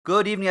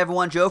Good evening,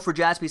 everyone. Joe for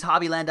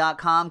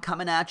JaspysHobbyland.com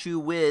coming at you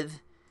with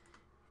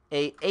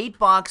a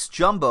 8-box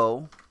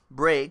jumbo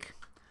break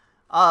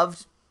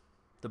of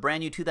the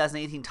brand new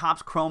 2018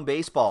 Topps Chrome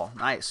Baseball.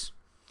 Nice.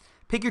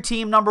 Pick your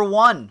team number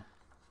 1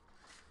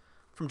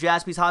 from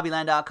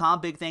JaspysHobbyland.com.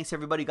 Big thanks to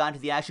everybody who got into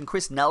the action.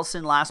 Chris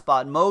Nelson, last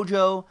spot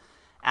mojo.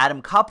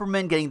 Adam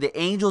Kupperman getting the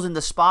Angels in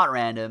the spot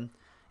random.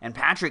 And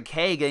Patrick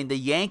K getting the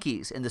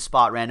Yankees in the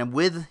spot random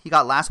he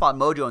got last spot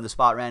mojo in the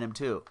spot random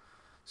too.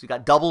 So you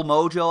got double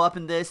mojo up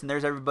in this, and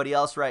there's everybody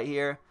else right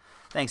here.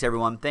 Thanks,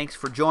 everyone. Thanks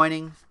for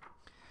joining.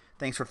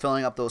 Thanks for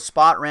filling up those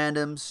spot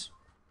randoms.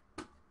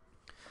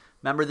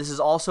 Remember, this is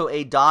also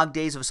a Dog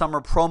Days of Summer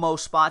promo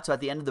spot, so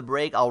at the end of the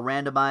break, I'll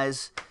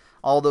randomize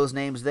all those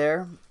names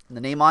there. And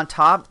the name on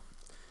top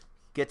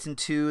gets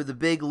into the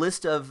big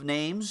list of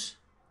names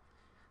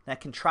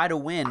that can try to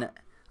win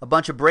a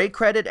bunch of break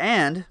credit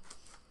and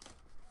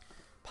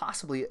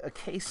possibly a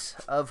case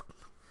of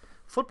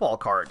football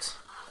cards.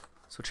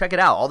 So check it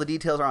out. All the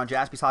details are on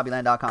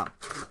JaspysHobbyland.com.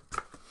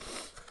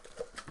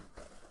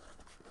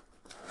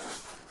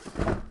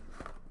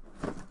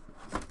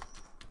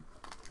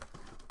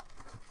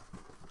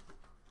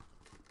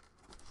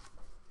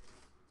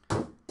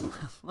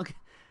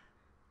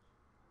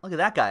 Look at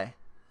that guy.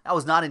 That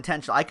was not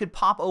intentional. I could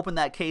pop open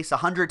that case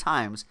 100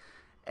 times,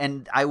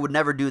 and I would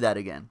never do that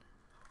again.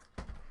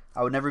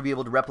 I would never be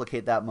able to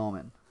replicate that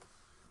moment.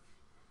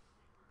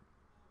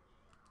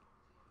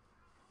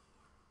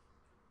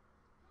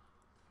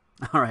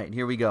 All right,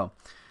 here we go.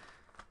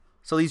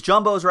 So these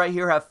jumbos right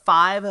here have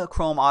 5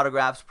 chrome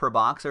autographs per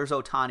box. There's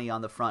Ohtani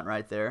on the front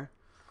right there.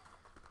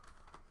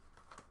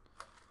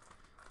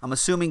 I'm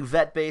assuming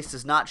vet base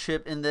does not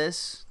ship in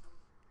this.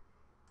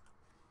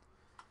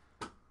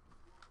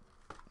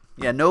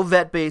 Yeah, no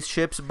vet base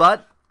ships,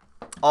 but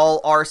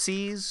all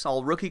RCs,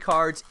 all rookie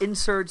cards,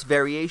 inserts,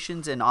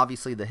 variations, and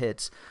obviously the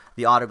hits,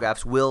 the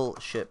autographs will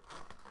ship.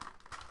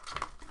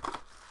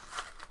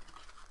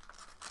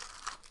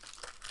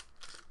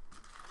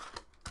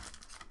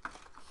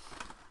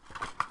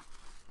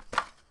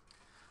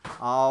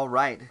 All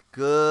right,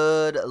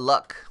 good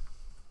luck.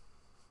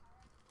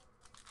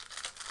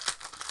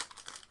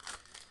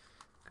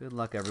 Good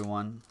luck,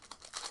 everyone.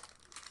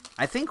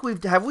 I think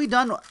have we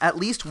done at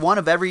least one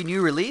of every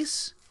new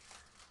release?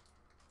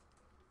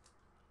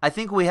 I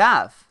think we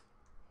have.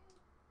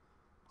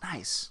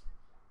 Nice.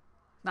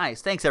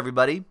 Nice. Thanks,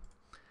 everybody.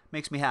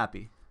 Makes me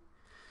happy.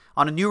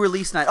 On a new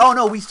release night. Oh,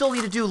 no, we still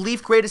need to do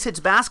Leaf Greatest Hits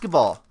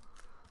Basketball.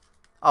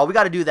 Oh, we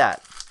got to do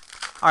that.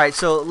 All right,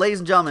 so ladies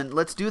and gentlemen,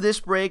 let's do this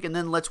break, and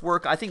then let's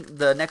work. I think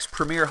the next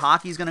Premier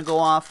Hockey is going to go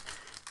off,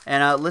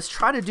 and let's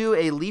try to do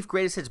a Leaf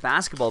Greatest Hits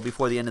Basketball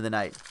before the end of the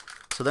night.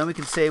 So then we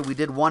can say we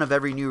did one of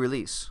every new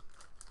release.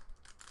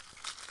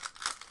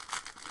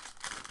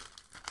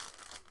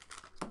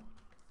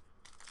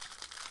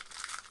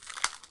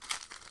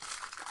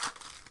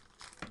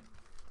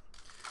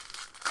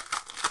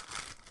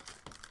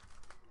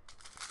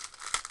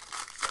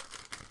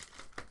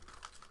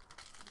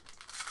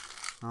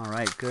 All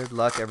right, good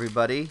luck,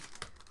 everybody.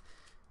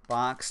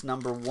 Box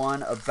number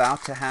 1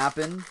 about to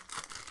happen.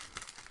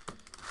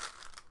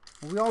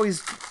 We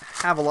always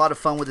have a lot of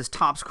fun with this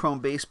Topps Chrome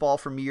Baseball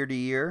from year to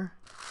year.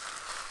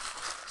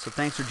 So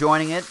thanks for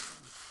joining it.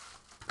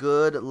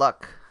 Good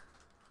luck.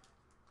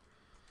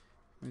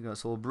 There we go.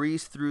 So we'll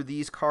breeze through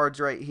these cards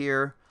right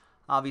here.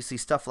 Obviously,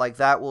 stuff like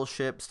that will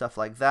ship. Stuff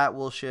like that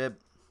will ship.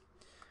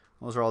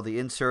 Those are all the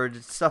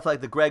inserts. Stuff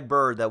like the Greg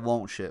Bird that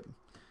won't ship.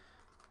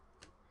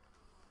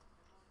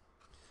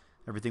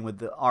 Everything with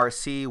the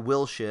RC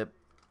will ship.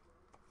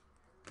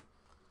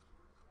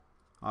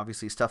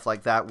 Obviously, stuff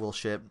like that will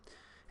ship.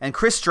 And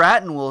Chris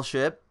Stratton will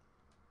ship.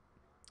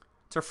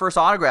 It's our first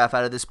autograph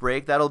out of this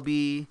break. That'll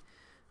be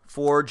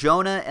for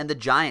Jonah and the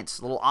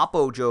Giants. Little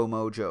Oppo Joe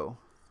Mojo.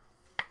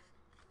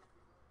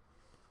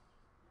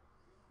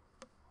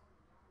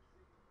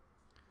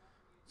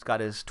 It's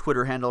got his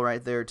Twitter handle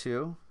right there,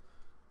 too.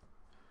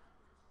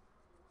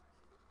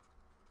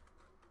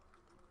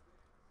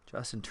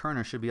 Justin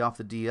Turner should be off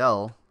the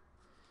DL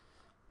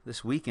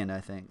this weekend,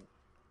 I think.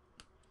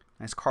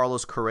 Nice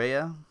Carlos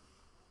Correa.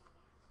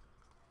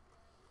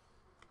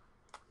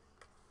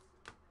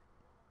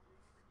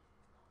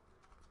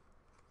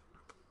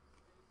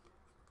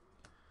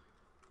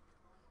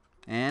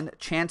 And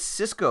Chance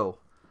Sisco,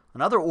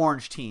 another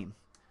orange team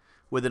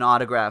with an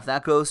autograph.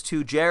 That goes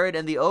to Jared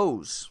and the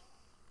O's.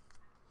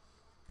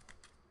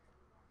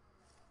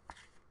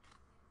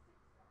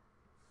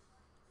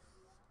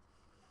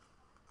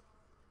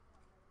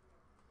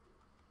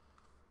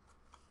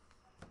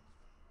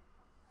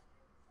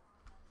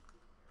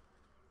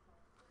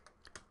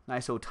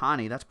 Nice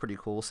Ohtani. That's pretty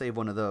cool. We'll save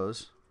one of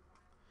those.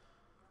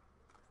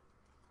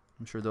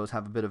 I'm sure those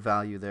have a bit of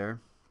value there.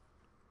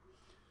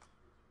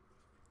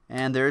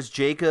 And there's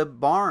Jacob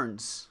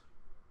Barnes.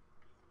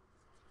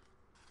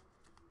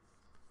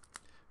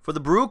 For the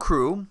Brew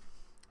Crew,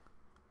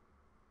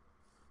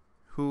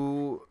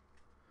 who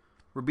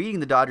were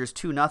beating the Dodgers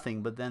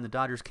 2-0, but then the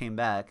Dodgers came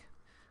back.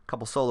 A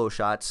couple solo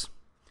shots.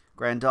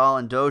 Grandal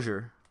and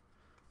Dozier,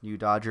 new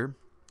Dodger.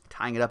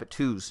 tying it up at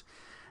 2s.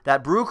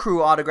 That Brew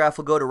Crew autograph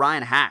will go to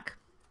Ryan Hack.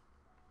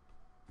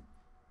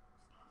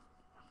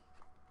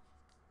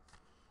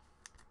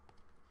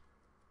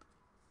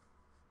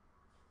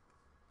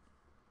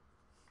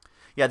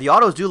 Yeah, the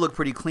autos do look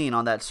pretty clean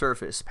on that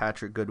surface,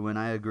 Patrick Goodwin.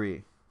 I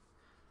agree.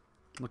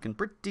 Looking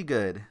pretty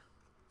good.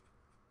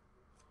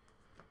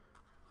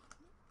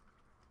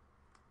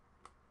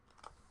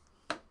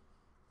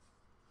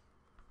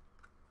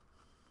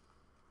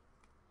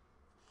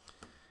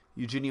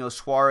 Eugenio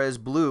Suarez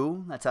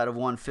blue. That's out of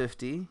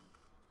 150.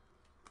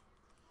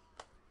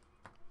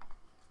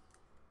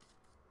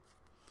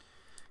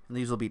 And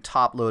these will be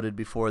top loaded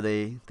before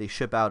they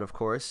ship out, of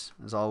course,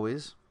 as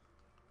always.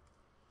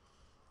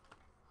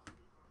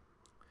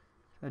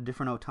 A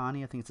different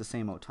Ohtani? I think it's the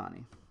same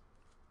Ohtani.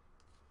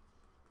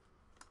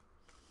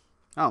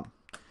 Oh,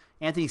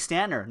 Anthony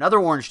Stantner, another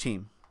orange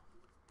team.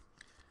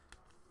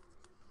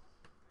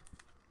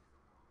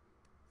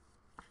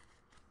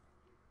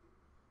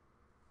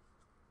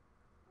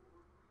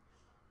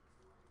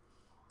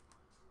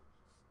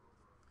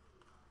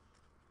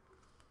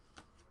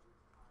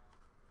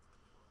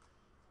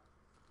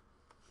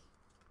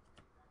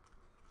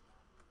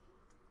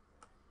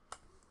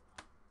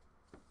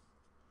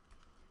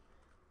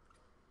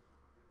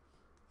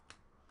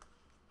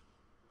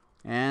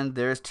 And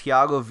there's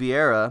Thiago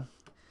Vieira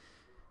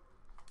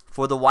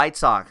for the White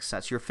Sox.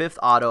 That's your 5th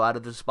auto out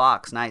of this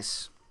box.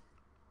 Nice.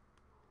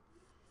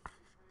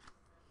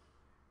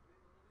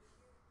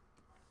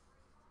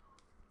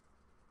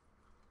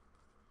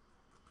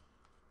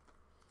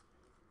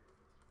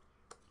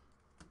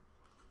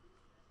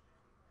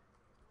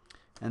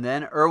 And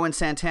then Irvin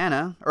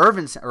Santana,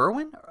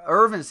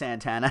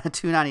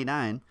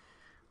 299.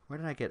 Where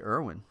did I get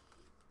Irwin?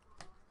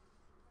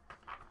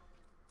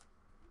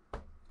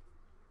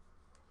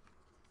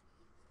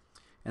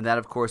 And that,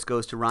 of course,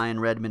 goes to Ryan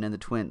Redmond and the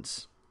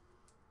Twins.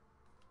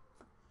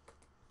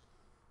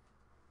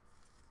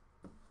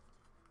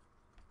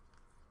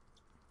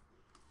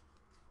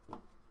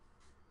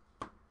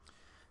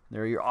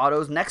 There are your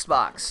autos. Next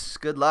box.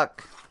 Good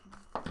luck.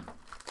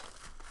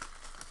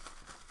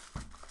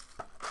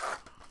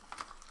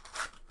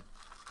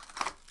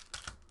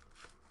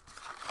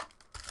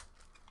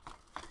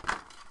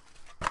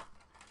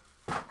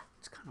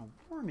 It's kind of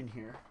warm in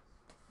here.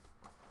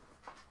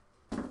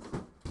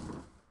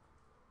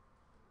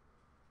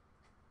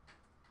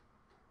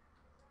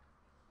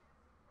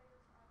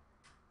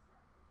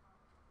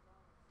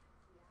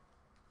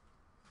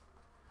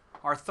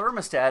 Our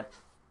thermostat,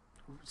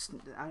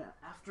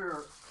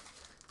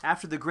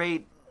 after the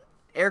great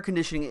air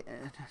conditioning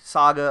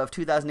saga of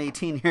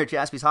 2018 here at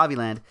Jaspys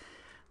Hobbyland,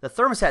 the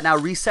thermostat now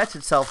resets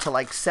itself to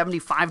like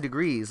 75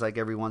 degrees like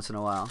every once in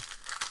a while.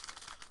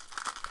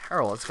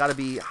 Terrible. It's got to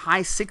be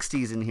high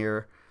 60s in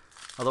here.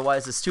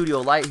 Otherwise, the studio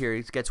light here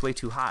gets way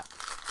too hot.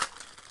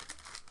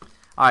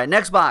 All right,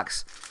 next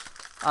box.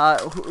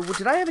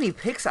 Did I have any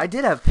picks? I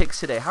did have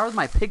picks today. How are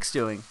my picks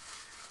doing?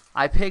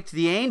 I picked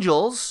the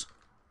Angels.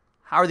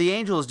 How are the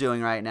Angels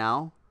doing right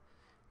now?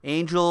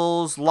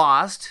 Angels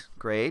lost.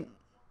 Great.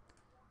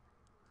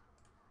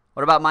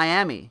 What about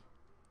Miami?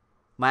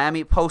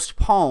 Miami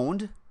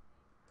postponed.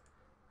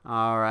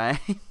 All right.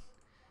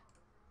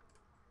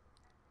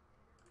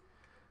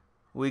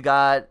 We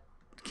got,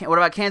 what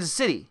about Kansas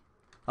City?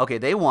 Okay,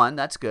 they won.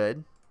 That's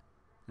good.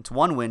 It's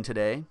 1 win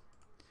today.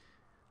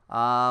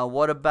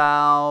 What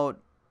about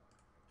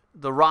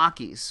the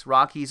Rockies?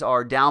 Rockies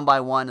are down by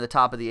 1 at the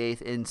top of the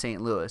 8th in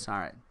St. Louis. All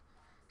right.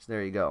 So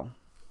there you go.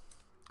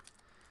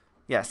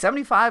 Yeah,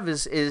 75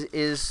 is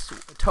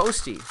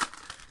toasty,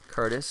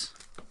 Curtis.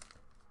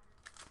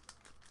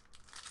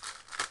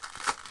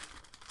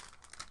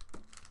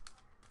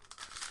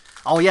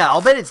 Oh yeah,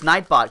 I'll bet it's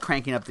Nightbot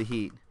cranking up the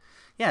heat.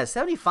 Yeah,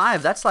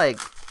 75. That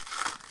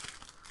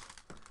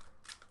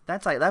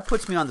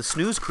puts me on the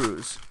snooze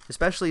cruise,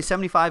 especially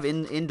 75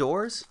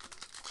 indoors.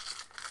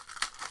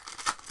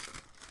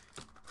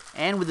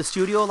 And with the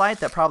studio light,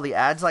 that probably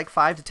adds like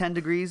 5 to 10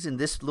 degrees in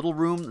this little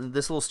room,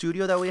 this little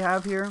studio that we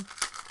have here.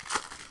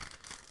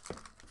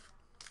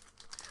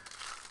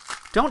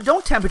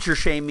 Don't temperature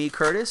shame me,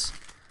 Curtis.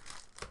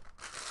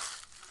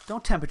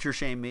 Don't temperature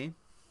shame me.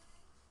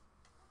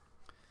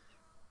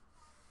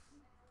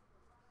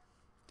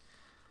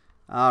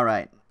 All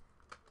right.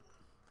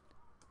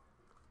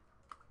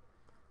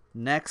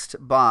 Next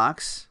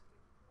box.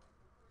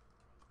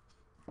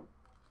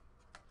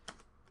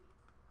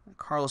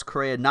 Carlos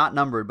Correa, not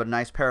numbered, but a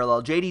nice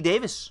parallel. J.D.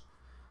 Davis.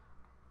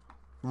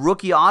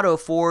 Rookie auto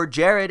for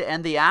Jared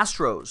and the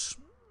Astros.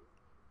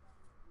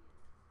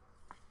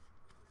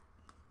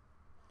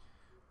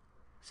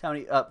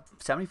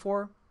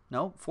 74?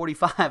 No,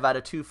 45 out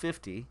of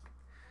 250.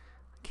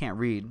 Can't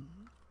read.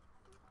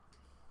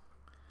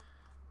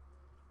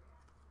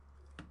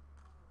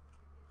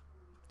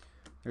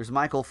 There's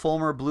Michael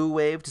Fulmer, Blue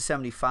Wave to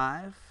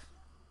 75.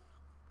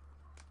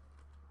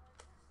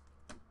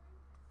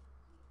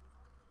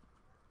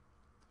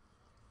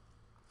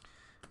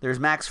 There's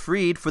Max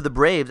Fried for the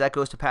Braves. That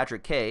goes to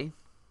Patrick K.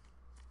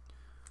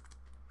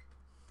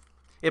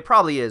 It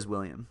probably is,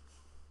 William.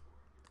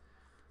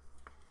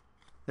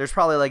 There's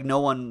probably like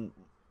no one.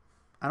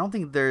 I don't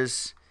think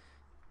there's.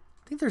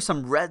 I think there's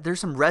some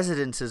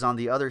residences on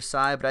the other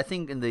side, but I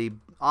think in the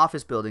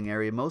office building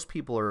area, most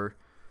people are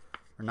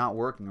not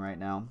working right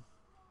now.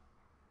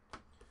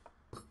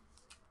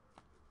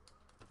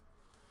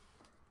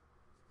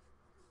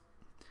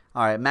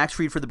 All right, Max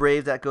Fried for the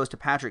Braves. That goes to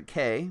Patrick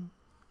K.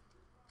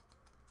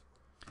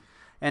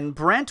 And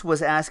Brent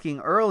was asking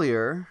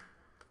earlier,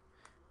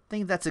 I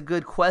think that's a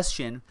good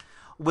question.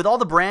 With all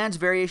the brands,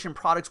 variation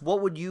products, what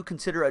would you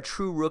consider a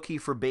true rookie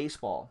for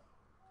baseball?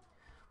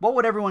 What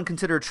would everyone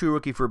consider a true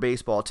rookie for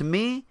baseball? To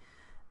me,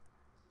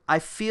 I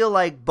feel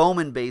like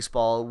Bowman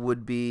baseball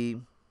would be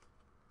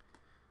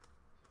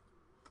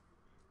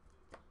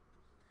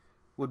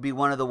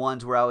one of the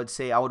ones where I would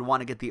say I would want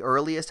to get the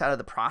earliest out of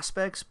the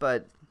prospects,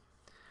 but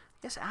I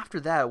guess after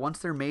that, once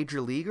they're major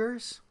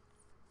leaguers,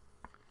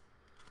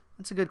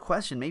 that's a good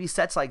question. Maybe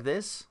sets like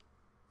this,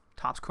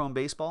 Topps Chrome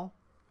Baseball.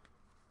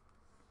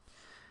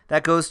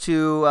 That goes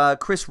to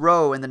KRIS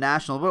Rowe in the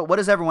National. What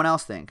does everyone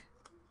else think?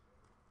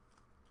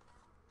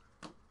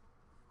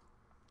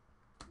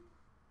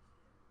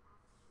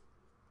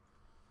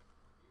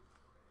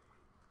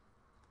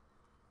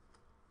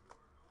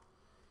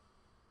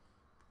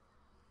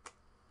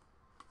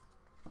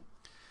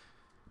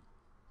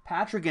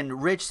 Patrick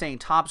and Rich saying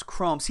Topps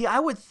Chrome. See, I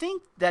would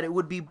think that it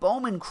would be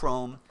Bowman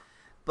Chrome,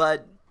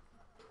 but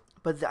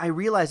I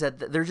realize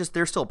that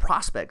they're still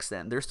prospects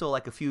then. They're still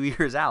like a few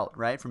years out,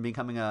 right, from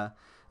becoming a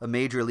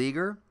major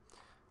leaguer.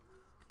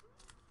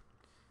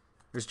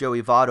 There's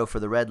Joey Votto for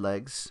the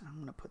Redlegs. I'm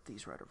going to put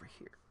these right over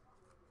here.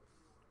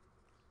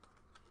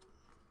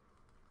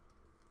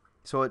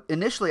 So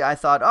initially I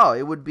thought, oh,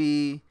 it would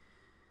be,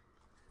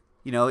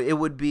 it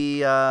would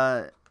be,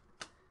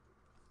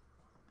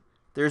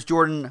 there's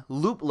Jordan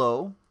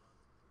Luplow.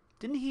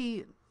 Isn't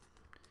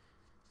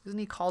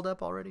he called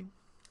up already?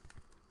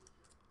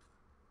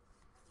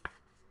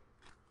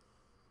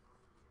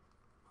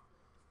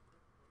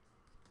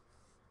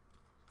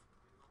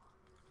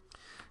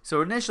 So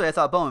initially I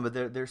thought Bowman,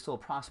 but they're still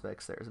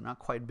prospects there. They're not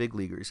quite big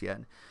leaguers yet.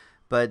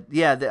 But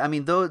yeah,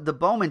 the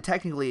Bowman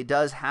technically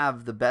does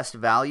have the best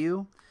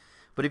value.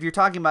 But if you're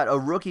talking about a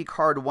rookie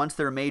card once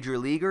they're major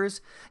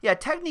leaguers, yeah,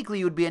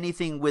 technically it would be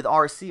anything with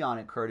RC on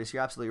it, Curtis.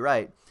 You're absolutely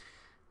right.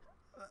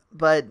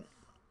 But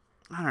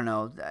I don't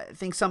know. I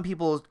think some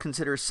people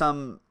consider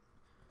some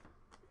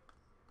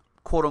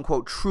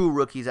quote-unquote true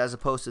rookies as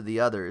opposed to the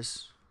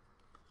others.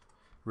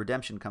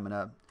 Redemption coming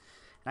up.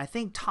 And I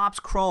think Topps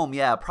Chrome,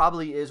 yeah,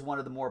 probably is one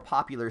of the more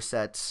popular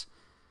sets.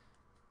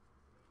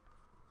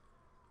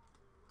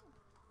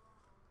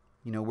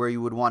 Where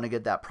you would want to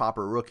get that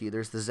proper rookie.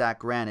 There's the Zach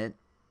Granite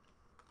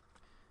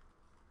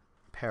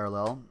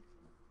parallel.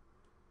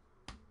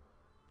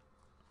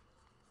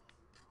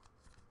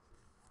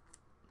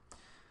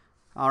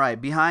 All right,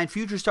 behind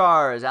Future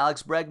Stars,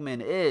 Alex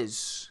Bregman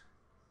is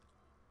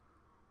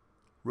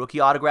rookie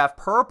autograph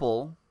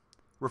purple,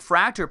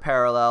 refractor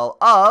parallel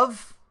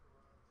of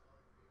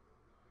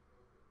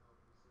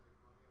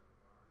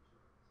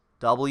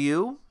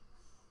Willie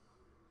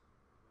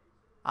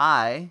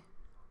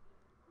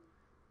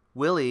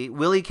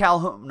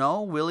Calhoun.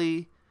 No,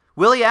 Willie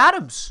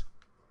Adams.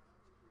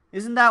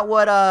 Isn't that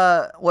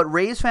what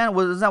Rays fan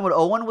was? Isn't that what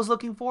Owen was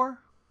looking for?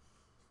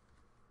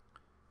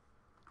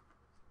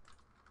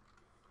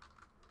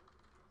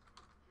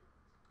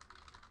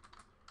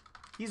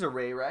 He's a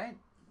Ray, right?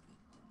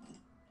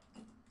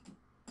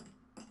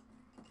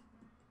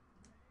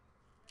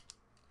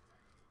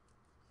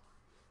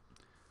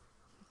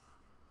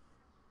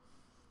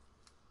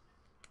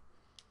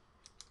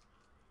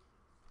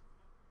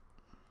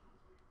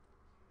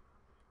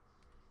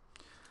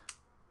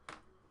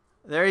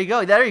 There you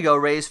go. There you go,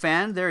 Rays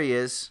fan. There he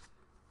is.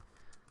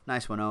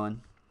 Nice one,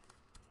 Owen.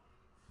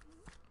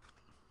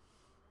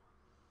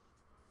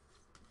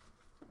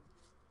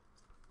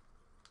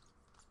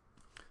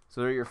 So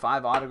there are your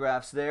 5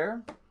 autographs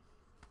there.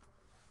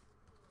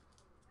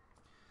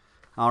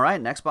 All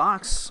right, next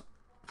box.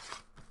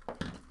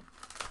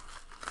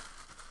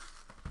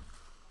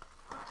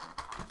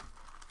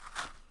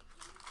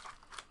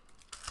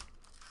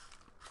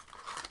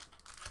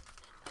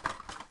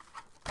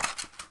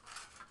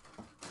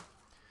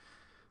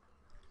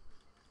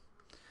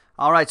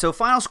 All right, so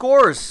final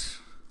scores.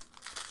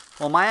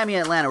 Well, Miami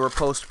and Atlanta were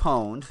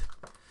postponed.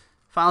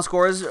 Final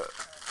scores,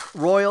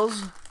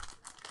 Royals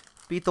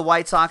beat the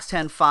White Sox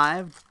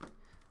 10-5.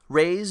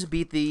 Rays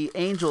beat the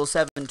Angels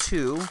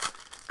 7-2.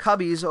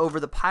 Cubbies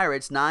over the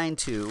Pirates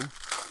 9-2.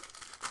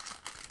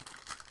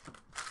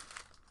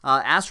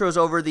 Astros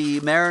over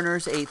the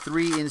Mariners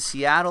 8-3 in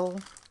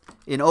Seattle.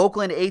 In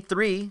Oakland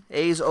 8-3.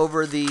 A's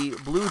over the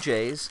Blue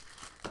Jays.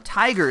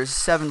 Tigers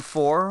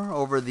 7-4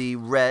 over the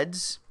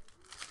Reds.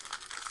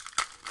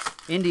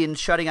 Indians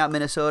shutting out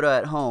Minnesota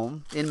at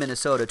home in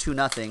Minnesota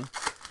 2-0.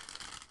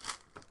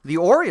 The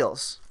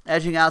Orioles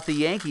edging out the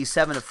Yankees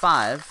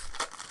 7-5.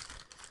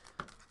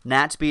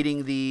 Nats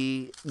beating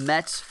the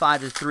Mets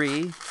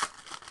 5-3.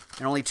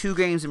 And only 2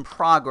 games in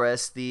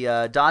progress.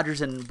 The Dodgers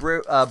and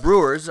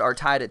Brewers are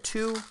tied at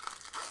 2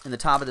 in the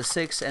top of the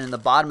 6th, and in the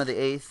bottom of the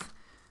 8th,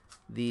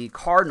 The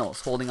Cardinals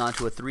holding on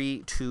to a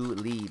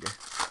 3-2 lead.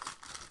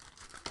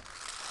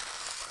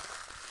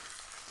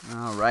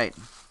 All right.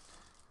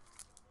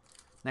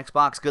 Next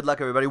box. Good luck,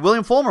 everybody.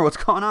 William Fulmer, what's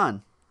going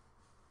on?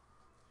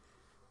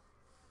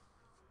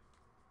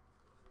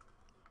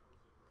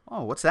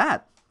 Oh, what's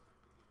that?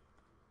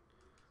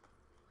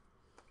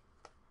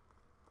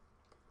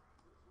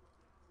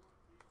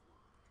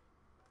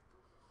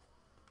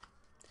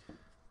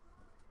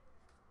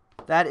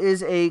 That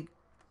is a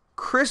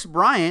KRIS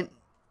BRYANT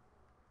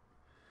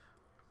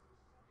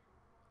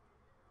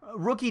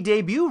rookie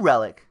debut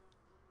relic.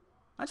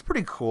 That's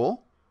pretty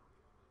cool.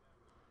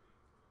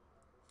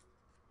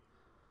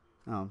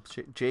 Oh,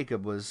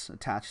 Jacob was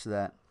attached to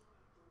that.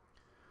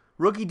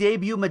 Rookie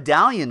debut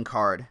medallion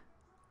card.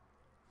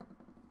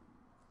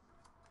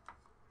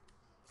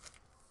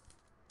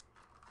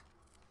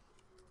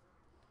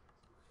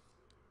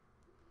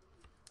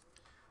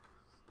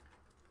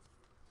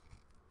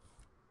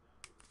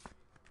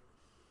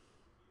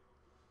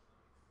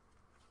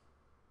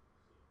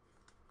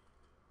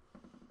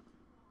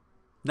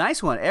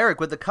 Nice one. Eric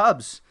with the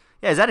Cubs.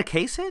 Yeah, is that a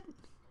case hit?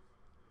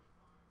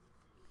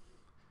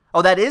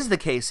 Oh, that is the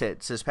case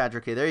hit, says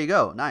Patrick K. There you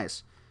go.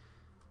 Nice.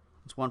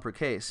 It's one per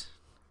case.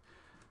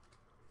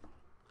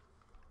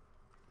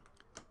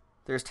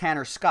 There's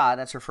Tanner Scott.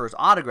 That's her first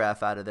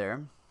autograph out of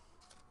there.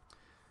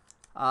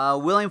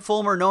 William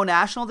Fulmer, no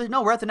National.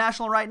 No, we're at the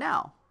National right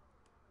now.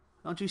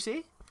 Don't you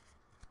see?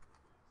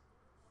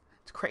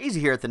 It's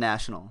crazy here at the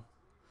National.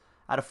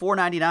 Out of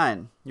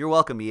 $4.99. You're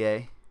welcome,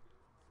 EA.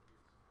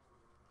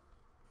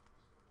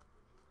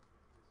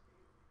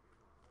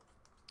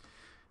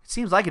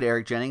 Seems like it,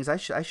 Eric Jennings. I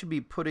should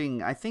be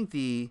putting. I think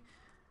the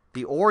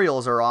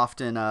Orioles are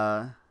often.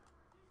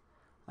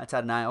 That's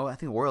at 9. Oh, I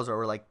think the Orioles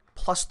are like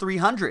plus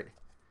 300.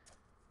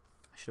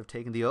 I should have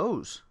taken the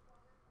O's.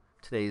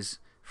 Today's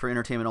for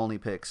entertainment only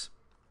picks.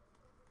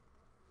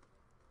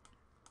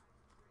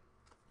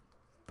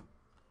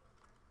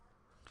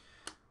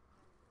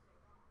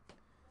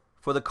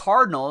 For the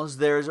Cardinals,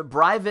 there's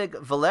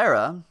Breivik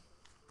Valera.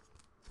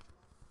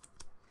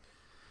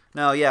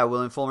 No, yeah,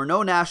 William Fulmer.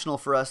 No National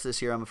for us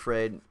this year, I'm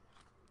afraid.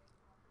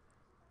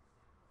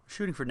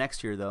 Shooting for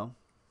next year, though.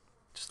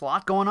 Just a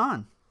lot going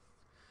on.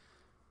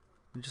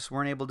 We just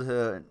weren't able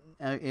to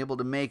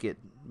make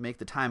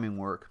the timing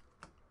work.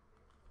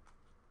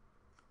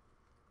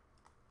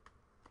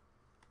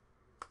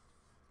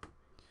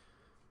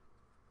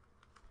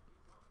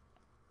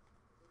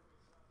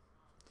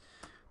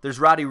 There's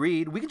Roddy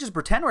Reed. We can just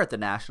pretend we're at the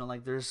National,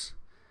 like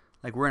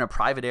we're in a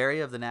private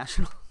area of the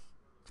National,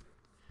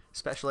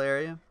 special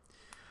area.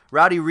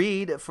 Roddy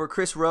Reed for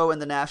Chris Rowe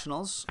and the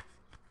Nationals.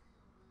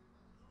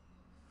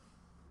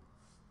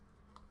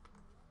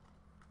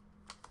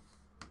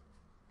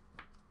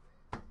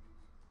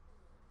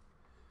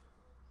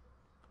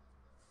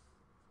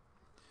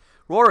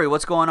 Rory,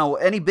 what's going on?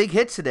 Any big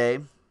hits today?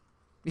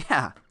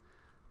 Yeah.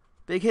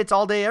 Big hits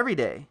all day, every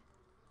day.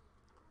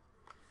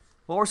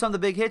 What were some of the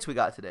big hits we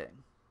got today?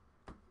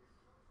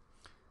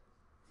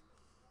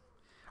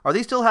 Are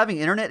they still having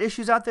internet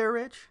issues out there,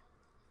 Rich?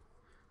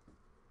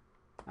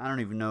 I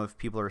don't even know if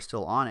people are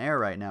still on air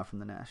right now from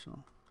the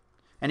National.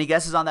 Any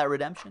guesses on that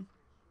redemption?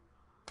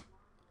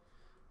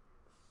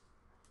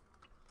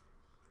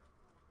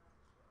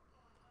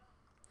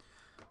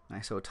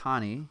 Nice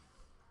Ohtani.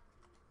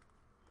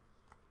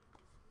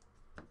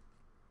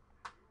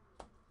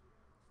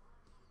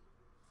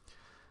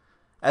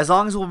 As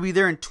long as we'll be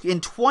there in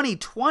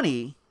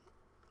 2020,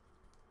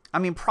 I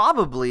mean,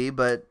 probably,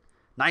 but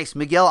nice.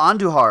 Miguel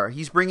Andujar.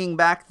 He's bringing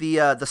back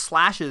the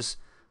slashes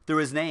through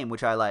his name,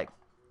 which I like.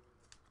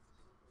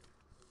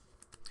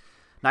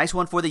 Nice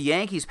one for the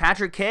Yankees.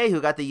 Patrick K.,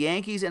 who got the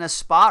Yankees in a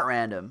spot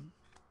random.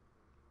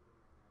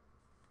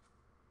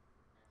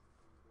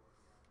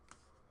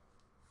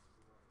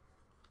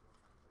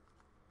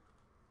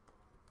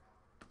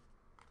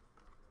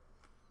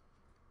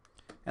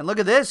 And look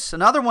at this.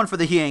 Another one for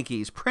the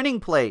Yankees. Printing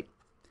plate.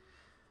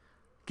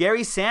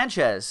 Gary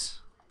Sanchez.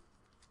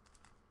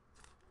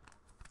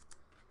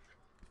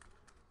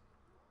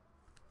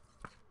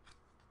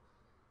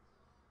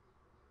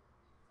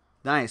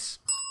 Nice.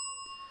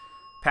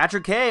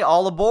 Patrick K.,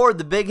 all aboard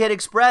the Big Hit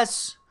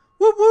Express.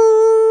 Whoop,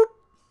 whoop.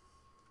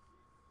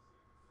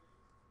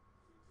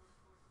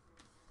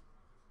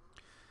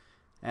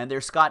 And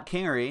there's Scott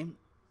Kingery.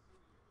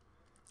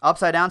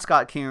 Upside down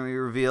Scott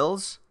Kingery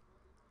reveals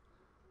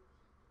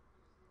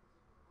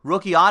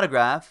rookie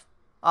autograph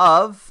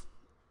of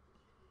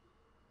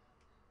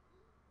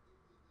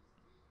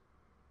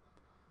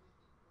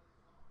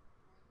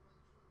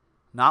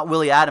not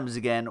Willie Adams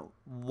again.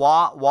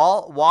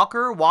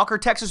 Walker,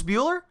 Texas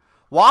Bueller?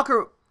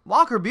 Walker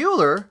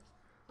Bueller?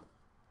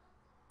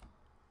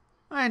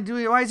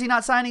 Why is he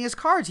not signing his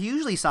cards? He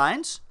usually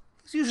signs.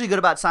 He's usually good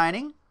about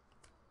signing.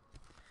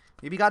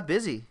 Maybe he got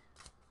busy.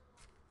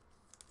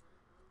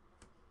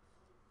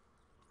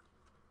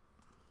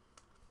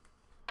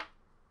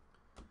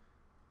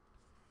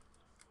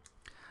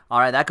 All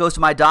right, that goes to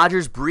my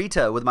Dodgers.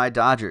 Brita with my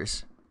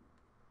Dodgers.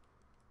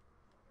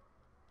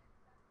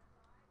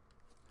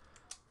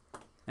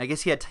 I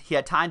guess he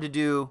had time to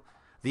do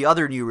the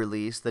other new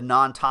release, the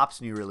non-Topps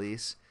new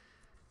release.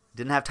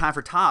 Didn't have time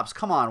for Topps.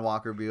 Come on,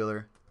 Walker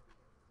Buehler.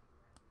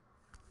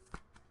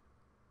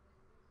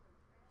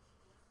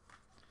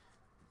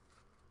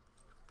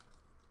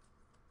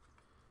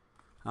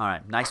 All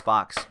right, nice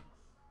box.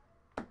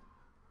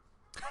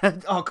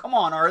 Oh, come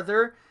on,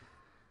 Arthur.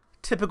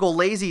 Typical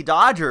lazy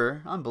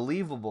Dodger.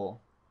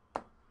 Unbelievable.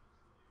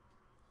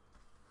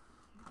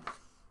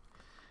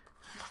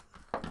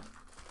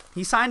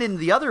 He signed in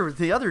the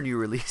other new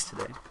release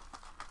today.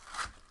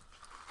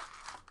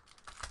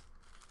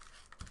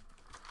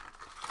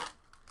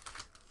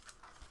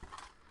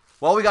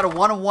 Well, we got a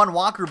 1-of-1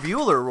 Walker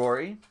Buehler,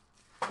 Rory.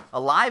 A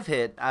live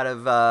hit out of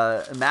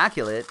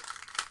Immaculate.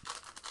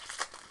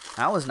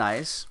 That was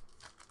nice.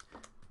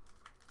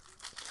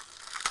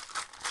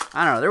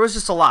 I don't know. There was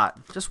just a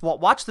lot. Just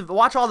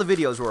watch all the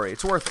videos, Rory.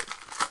 It's worth it.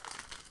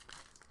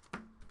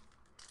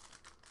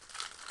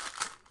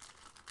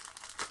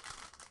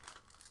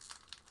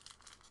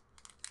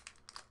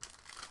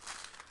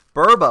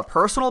 Burba,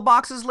 personal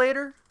boxes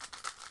later?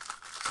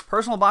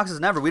 Personal boxes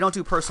never. We don't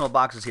do personal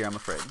boxes here, I'm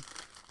afraid.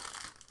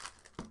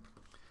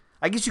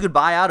 I guess you could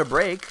buy out a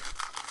break.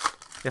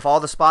 If all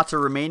the spots are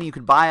remaining, you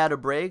could buy out a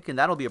break, and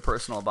that'll be a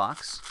personal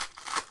box.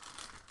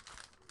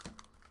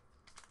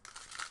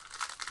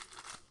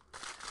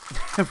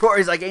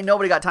 Rory's like, ain't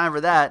nobody got time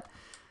for that.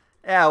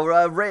 Yeah.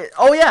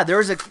 Oh, yeah,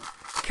 there's a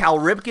Cal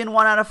Ripken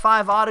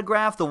 1/5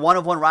 autograph. The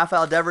 1-of-1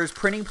 Rafael Devers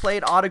printing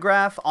plate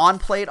autograph.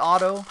 On-plate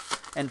auto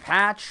and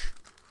patch.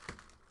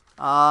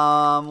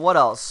 What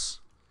else?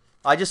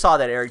 I just saw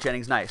that, Eric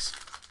Jennings. Nice.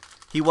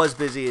 He was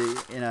busy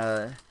in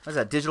a, what's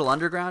that, Digital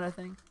Underground, I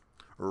think?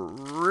 All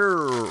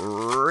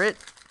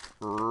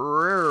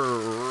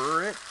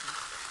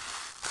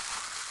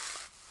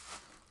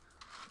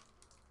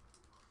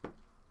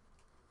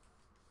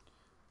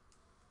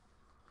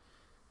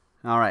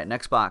right,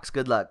 next box.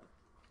 Good luck.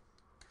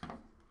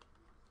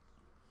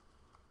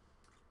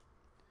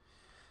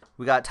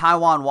 We got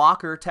Taijuan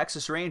Walker,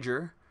 Texas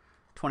Ranger,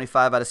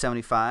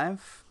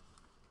 25/75.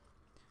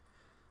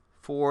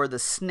 For the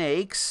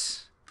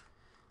Snakes,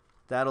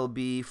 that'll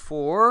be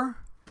for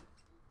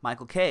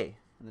Michael K.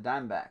 and the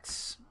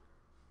Diamondbacks.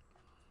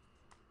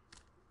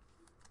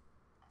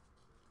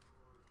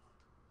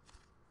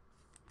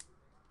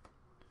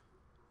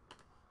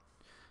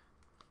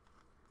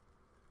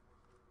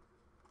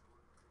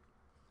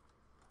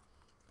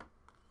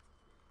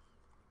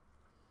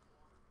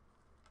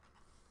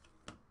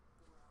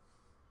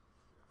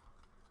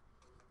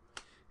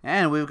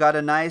 And we've got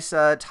a nice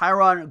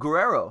Tyron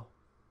Guerrero.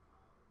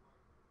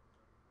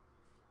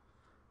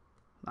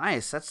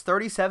 Nice. That's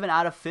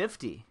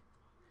 37/50.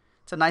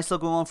 It's a nice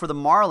looking one for the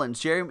Marlins.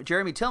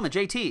 Jeremy Tillman,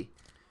 JT,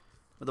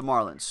 with the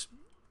Marlins.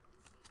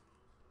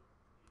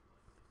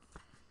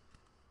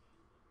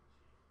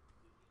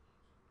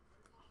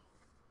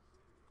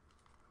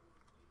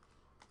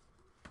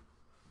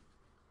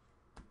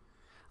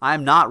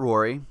 I'm not,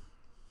 Rory.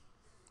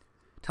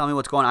 Tell me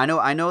what's going on.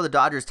 I know the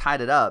Dodgers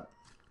tied it up.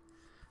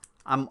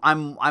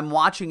 I'm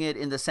watching it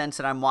in the sense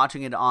that I'm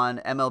watching it on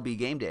MLB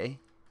Game Day.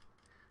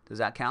 Does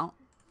that count?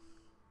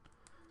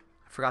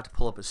 I forgot to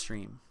pull up a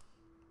stream.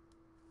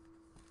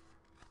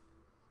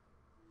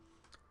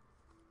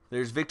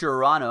 There's Victor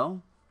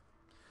Arano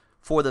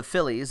for the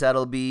Phillies.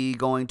 That'll be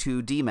going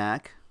to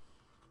D-Mac.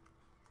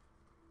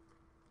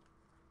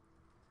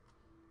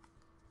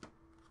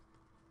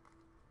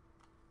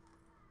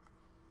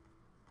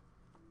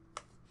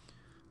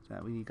 So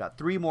we got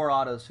 3 more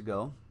autos to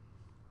go.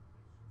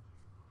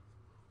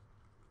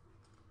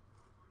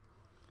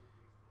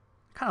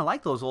 Kind of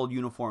like those old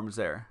uniforms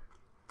there.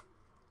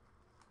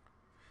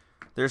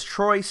 There's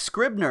Troy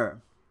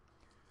Scribner.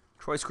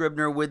 Troy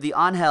Scribner with the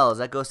Angels.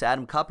 That goes to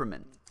Adam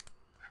Kupperman.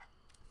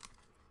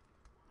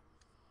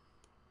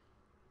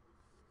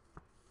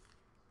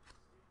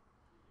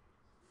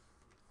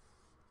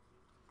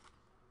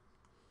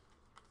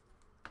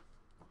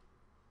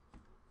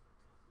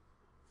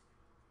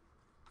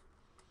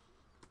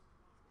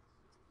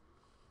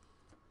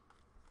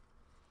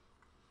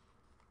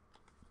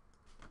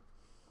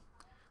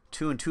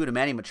 Two and 2 to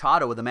Manny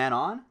Machado with a man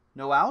on.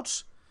 No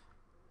outs.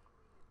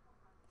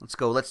 Let's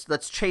go.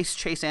 Let's chase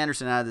Chase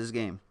Anderson out of this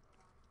game.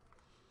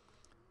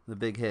 The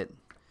big hit.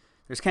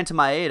 There's Kenta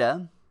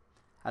Maeda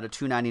out of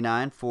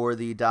 299 for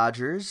the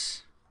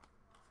Dodgers.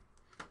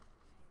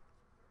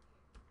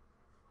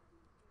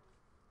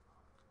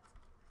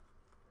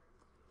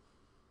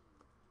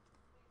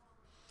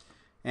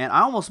 And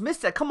I almost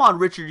missed that. Come on,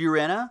 Richard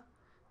Urena.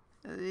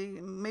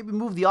 Maybe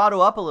move the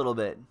auto up a little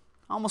bit.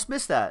 I almost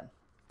missed that.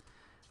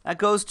 That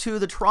goes to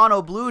the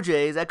Toronto Blue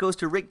Jays. That goes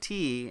to Rick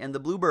T and the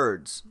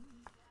Bluebirds.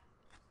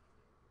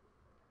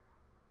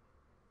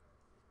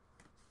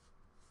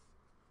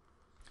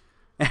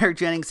 Eric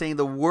Jennings saying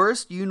the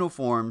worst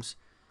uniforms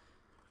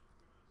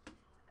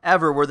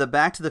ever were the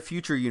Back to the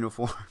Future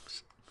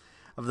uniforms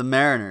of the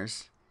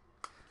Mariners.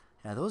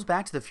 Yeah, those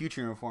Back to the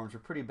Future uniforms are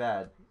pretty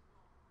bad.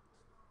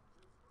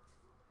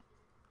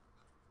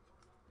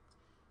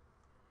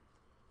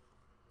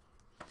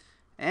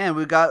 And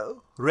we've got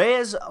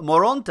Reyes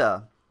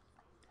Moronta.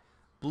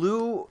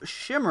 Blue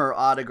Shimmer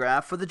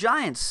autograph for the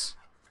Giants.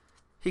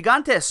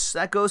 Gigantes.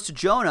 That goes to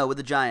Jonah with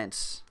the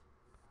Giants.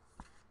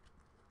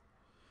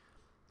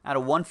 Out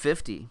of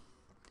 150.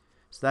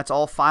 So that's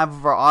all 5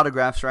 of our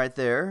autographs right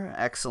there.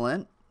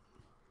 Excellent.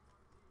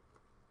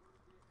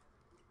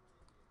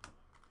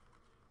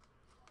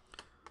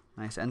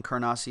 Nice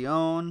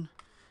Encarnacion.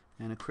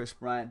 And a KRIS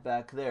Bryant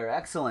back there.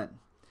 Excellent.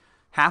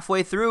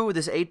 Halfway through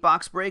this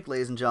 8-box break,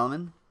 ladies and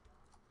gentlemen.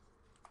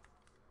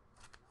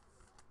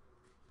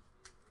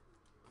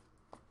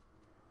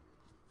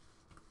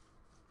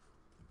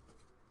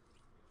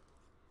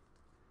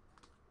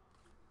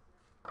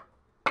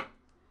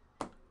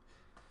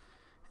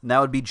 And that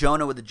would be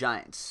Jonah with the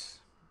Giants.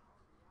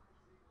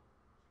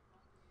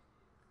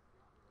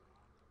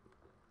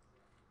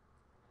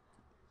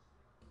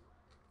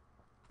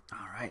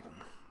 All right.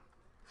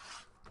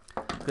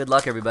 Good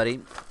luck,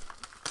 everybody.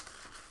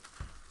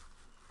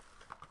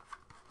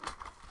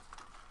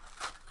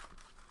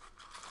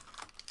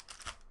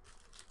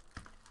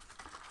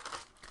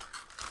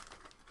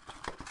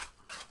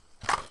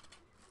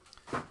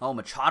 Oh,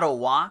 Machado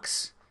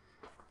walks.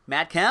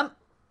 Matt Kemp.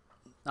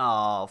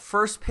 Oh,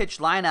 first pitch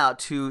line out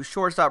to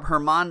shortstop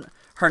Hernan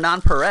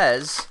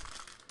Perez.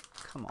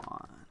 Come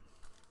on.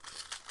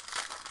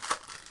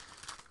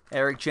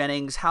 Eric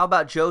Jennings. How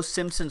about Joe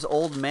Simpson's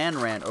old man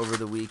rant over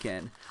the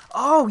weekend?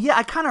 Oh, yeah,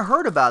 I kind of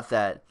heard about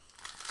that.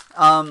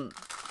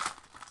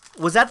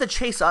 Was that the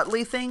Chase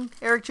Utley thing,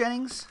 Eric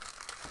Jennings?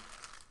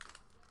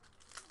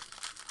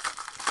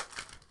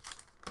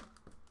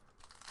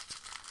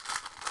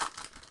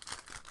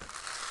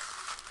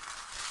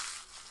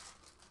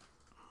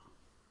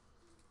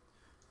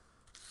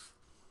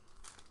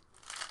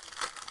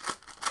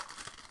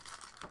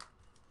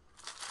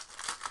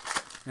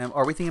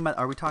 Are we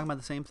talking about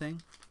the same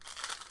thing?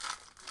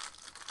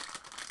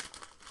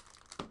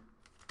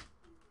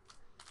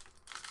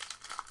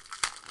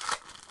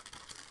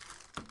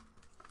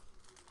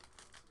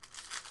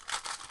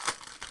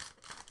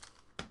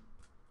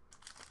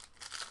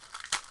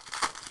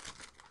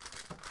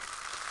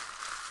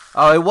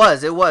 Oh, it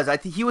was. I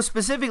think he was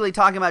specifically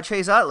talking about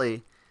Chase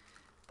Utley.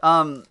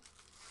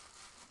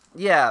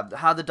 Yeah,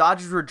 how the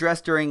Dodgers were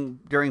dressed during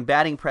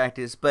batting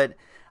practice, but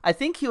I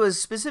think he was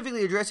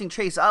specifically addressing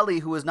Chase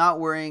Utley, who was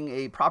not wearing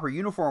a proper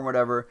uniform or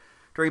whatever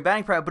during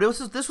batting practice.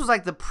 But this was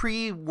like the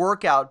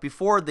pre-workout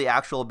before the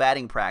actual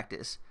batting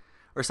practice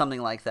or something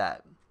like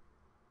that,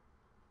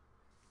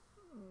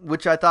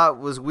 which I thought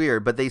was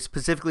weird. But they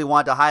specifically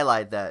wanted to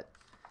highlight that.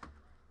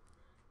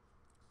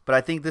 But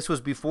I think this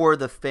was before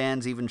the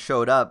fans even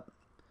showed up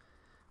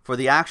for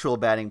the actual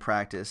batting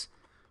practice.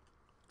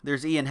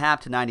 There's Ian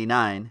Happ to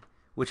 99,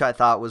 which I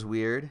thought was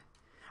weird.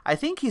 I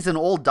think he's an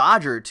old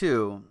Dodger,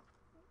 too.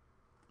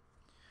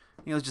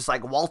 He was just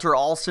like, Walter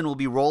Alston will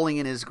be rolling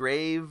in his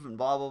grave and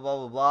blah, blah, blah,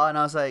 blah, blah. And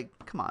I was like,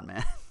 come on,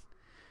 man.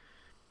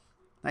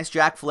 Nice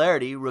Jack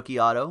Flaherty, rookie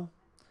auto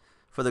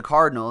for the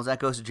Cardinals. That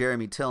goes to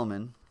Jeremy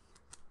Tillman.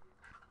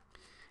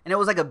 And it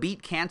was like a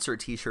Beat Cancer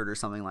t-shirt or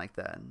something like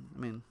that. I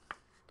mean,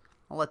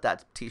 I'll let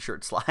that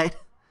t-shirt slide.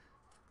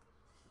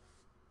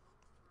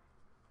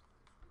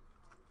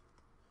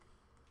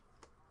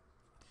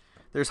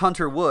 There's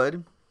Hunter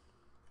Wood.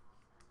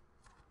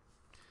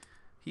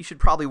 He should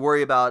probably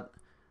worry about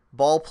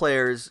ball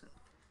players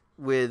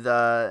with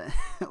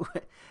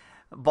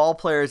ball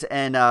players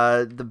and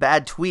the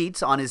bad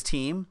tweets on his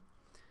team.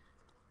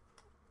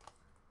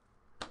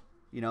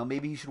 You know,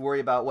 maybe he should worry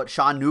about what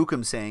Sean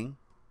Newcomb's saying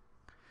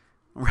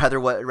rather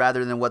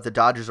than what the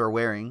Dodgers are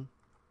wearing.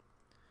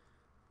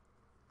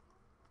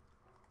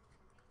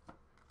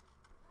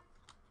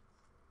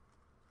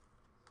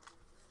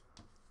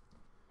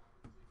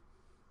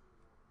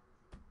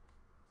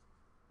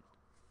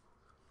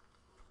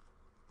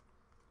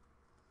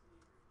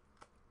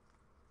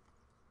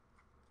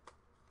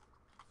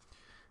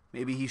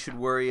 Maybe he should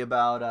worry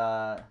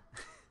about,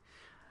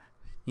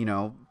 you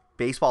know,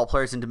 baseball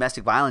players and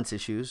domestic violence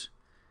issues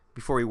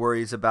before he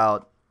worries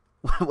about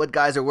what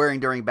guys are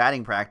wearing during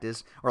batting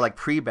practice or like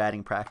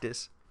pre-batting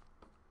practice.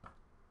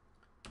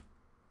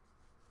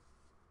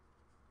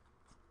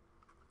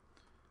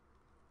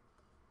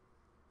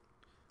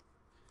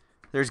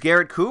 There's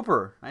Garrett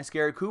Cooper. Nice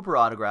Garrett Cooper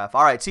autograph.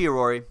 All right, see you,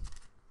 Rory.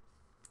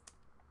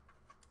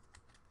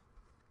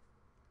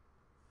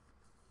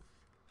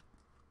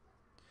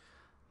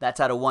 That's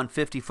out of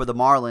 150 for the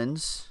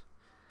Marlins.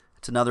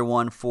 It's another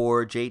one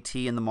for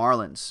JT and the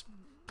Marlins.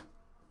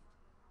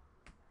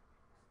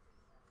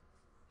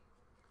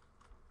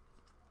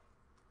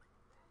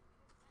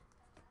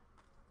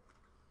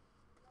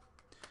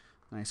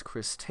 Nice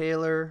Chris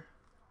Taylor.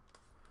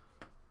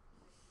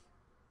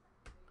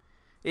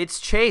 It's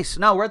Chase.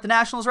 No, we're at the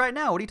Nationals right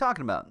now. What are you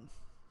talking about?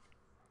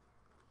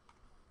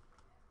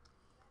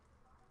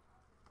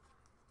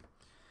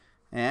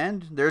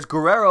 And there's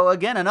Guerrero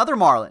again, another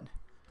Marlin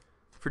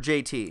for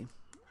JT.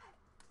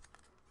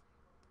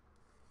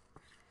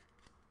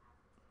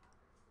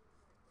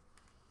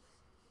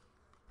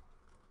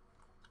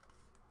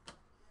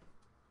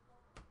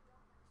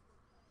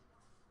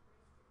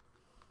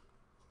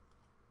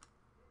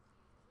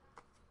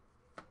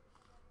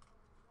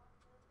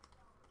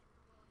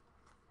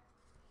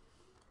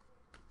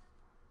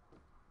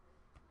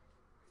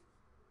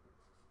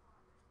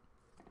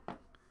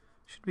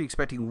 Should be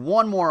expecting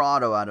one more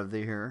auto out of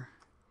here.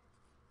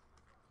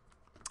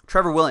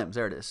 Trevor Williams,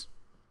 there it is.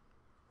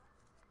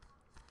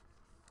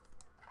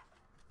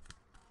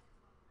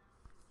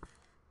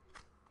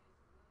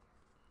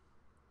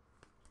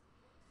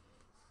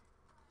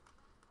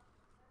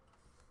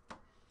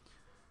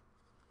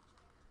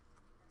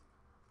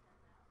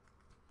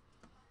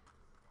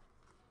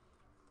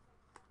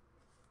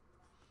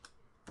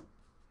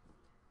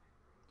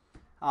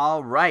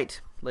 All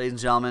right, ladies and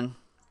gentlemen.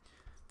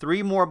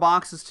 3 more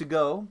boxes to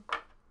go.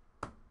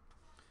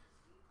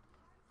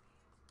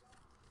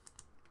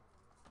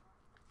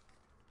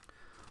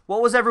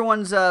 What was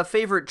everyone's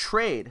favorite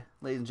trade,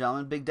 ladies and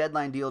gentlemen? Big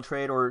deadline deal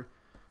trade, or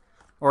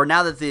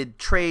now that the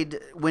trade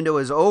window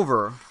is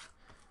over,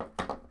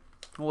 what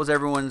was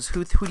everyone's?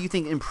 Who do you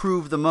think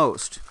improved the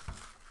most?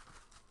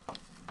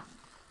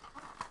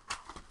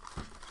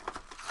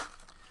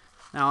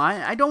 Now,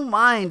 I don't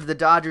mind the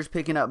Dodgers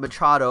picking up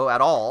Machado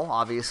at all,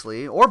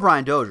 obviously, or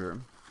Brian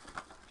Dozier.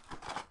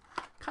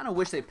 Kind of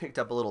wish they picked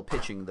up a little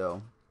pitching,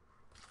 though.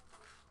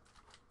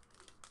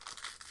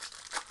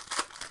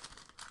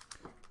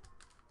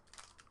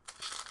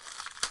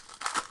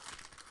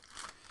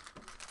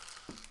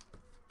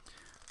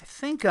 I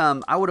think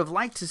I would have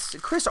liked to see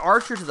Chris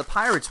Archer to the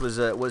Pirates was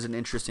an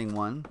interesting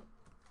one.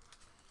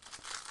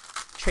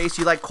 Chase,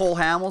 you like Cole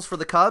Hamels for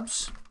the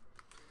Cubs?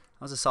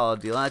 That was a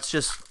solid deal. That's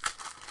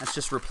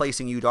just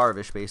replacing Yu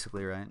Darvish,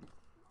 basically, right?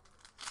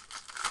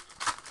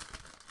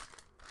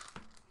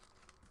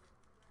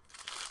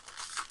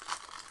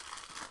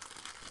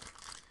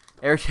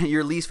 Eric,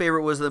 your least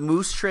favorite was the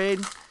Moose trade?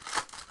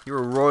 You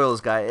were a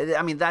Royals guy.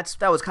 I mean, that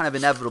was kind of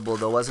inevitable,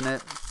 though, wasn't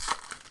it?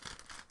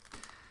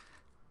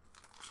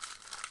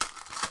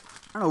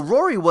 I don't know.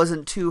 Rory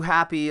wasn't too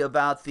happy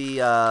about the.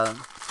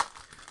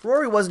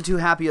 Rory wasn't too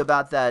happy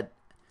about that.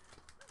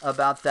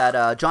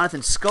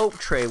 Jonathan Scope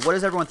trade. What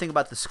does everyone think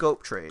about the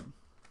Scope trade?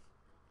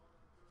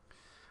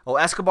 Oh,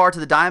 Escobar to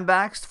the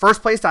Diamondbacks,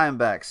 first place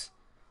Diamondbacks.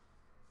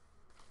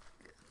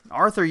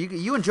 Arthur,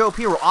 you and Joe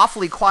P were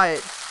awfully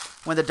quiet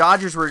when the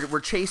Dodgers were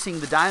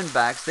chasing the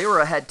Diamondbacks. They were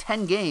ahead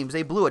 10 games.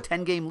 They blew a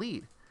 10-game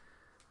lead.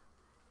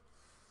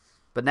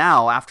 But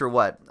now, after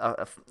what,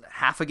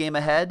 half a game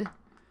ahead,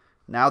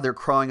 now they're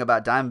crowing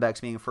about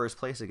Diamondbacks being in first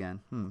place again.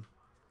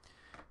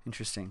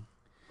 Interesting.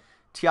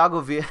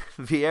 Thiago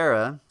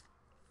Vieira,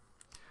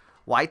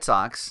 White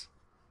Sox.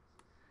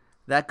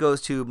 That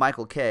goes to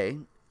Michael K.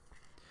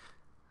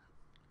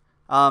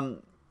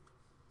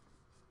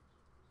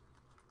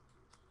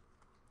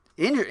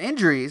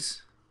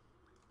 Injuries.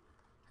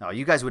 Oh,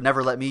 you guys would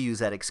never let me use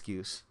that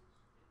excuse.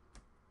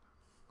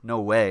 No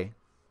way.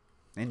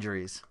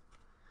 Injuries.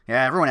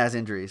 Yeah, everyone has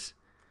injuries.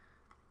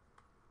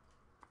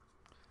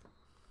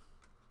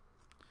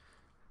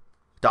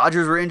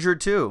 Dodgers were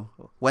injured too.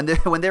 When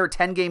they were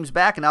 10 games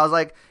back, and I was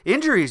like,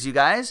 injuries, you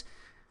guys.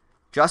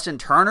 Justin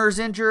Turner's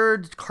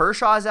injured,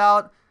 Kershaw's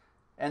out,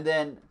 and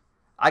then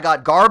I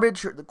got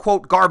garbage,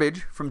 quote,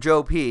 garbage from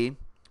Joe P.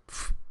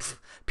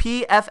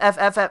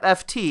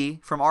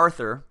 PFFFFT from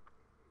Arthur.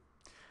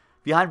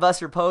 Behind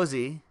Buster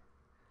Posey,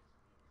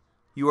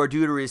 you are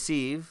due to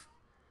receive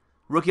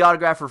rookie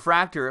autograph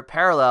refractor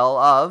parallel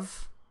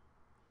of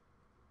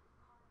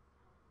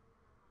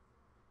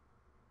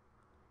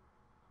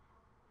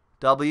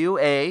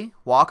W.A.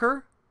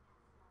 Walker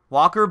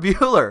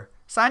Buehler.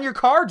 Sign your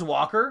cards,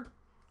 Walker.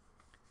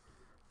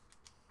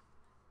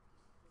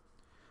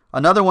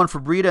 Another one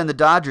for Breida and the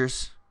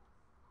Dodgers.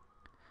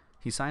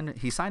 He signed in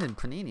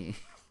Panini.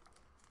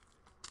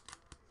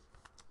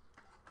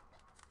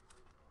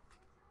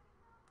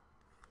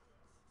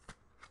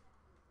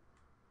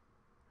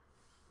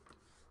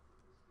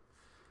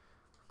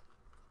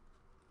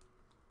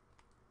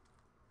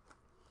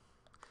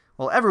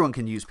 Well, everyone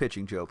can use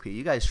pitching, Joe P.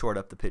 You guys short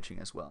up the pitching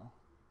as well.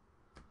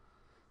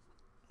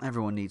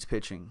 Everyone needs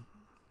pitching.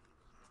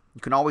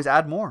 You can always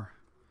add more,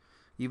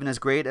 even as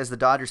great as the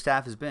Dodger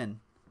staff has been.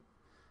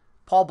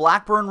 Paul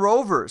Blackburn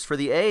Rovers for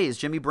the A's,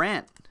 Jimmy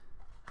Brandt.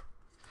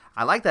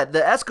 I like that.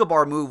 The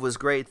Escobar move was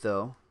great,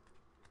 though.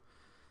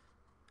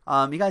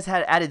 You guys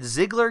had added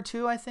Ziegler,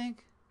 too, I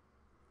think.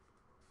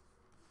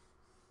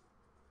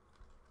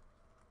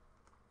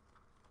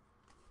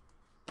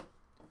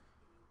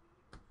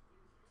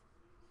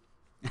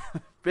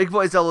 Big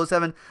Boys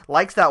 007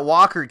 likes that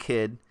Walker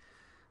kid,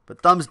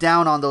 but thumbs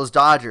down on those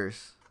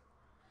Dodgers.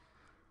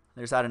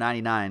 There's out of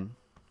 99.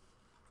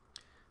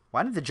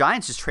 Why didn't the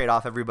Giants just trade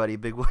off everybody,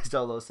 Big Boys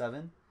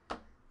 007? I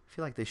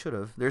feel like they should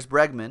have. There's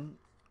Bregman.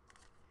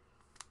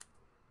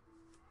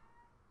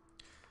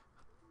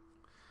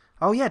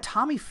 Oh, yeah,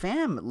 Tommy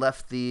Pham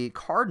left the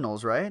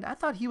Cardinals, right? I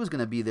thought he was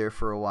going to be there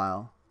for a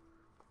while.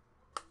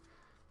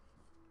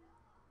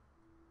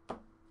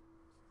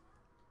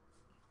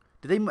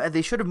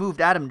 They should have moved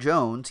Adam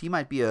Jones. He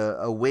might be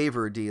a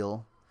waiver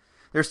deal.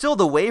 There's still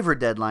the waiver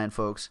deadline,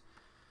 folks.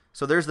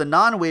 So there's the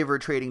non-waiver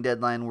trading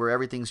deadline where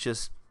everything's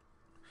just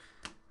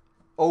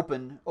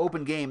open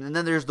game. And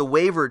then there's the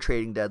waiver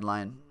trading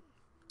deadline.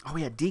 Oh,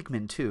 yeah,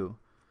 Diekman, too.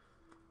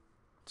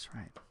 That's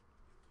right.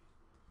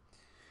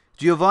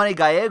 Giovanni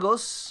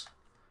Gallegos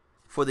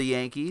for the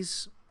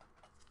Yankees.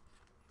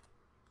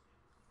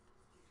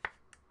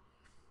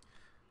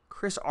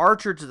 Chris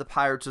Archer to the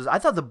Pirates. I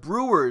thought the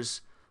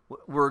Brewers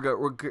were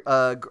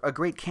a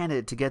great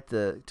candidate to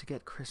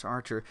get Chris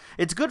Archer.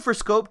 It's good for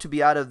Scope to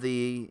be out of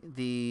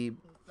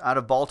out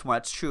of Baltimore.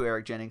 That's true,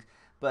 Eric Jennings.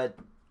 But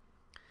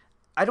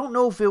I don't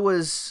know if it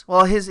was,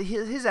 well,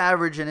 his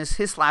average and his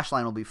slash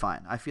line will be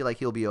fine. I feel like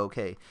he'll be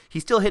okay.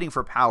 He's still hitting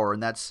for power,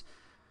 and that's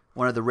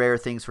one of the rare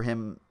things for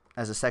him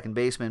as a second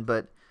baseman.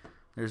 But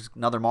there's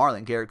another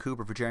Marlin, Garrett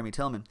Cooper for Jeremy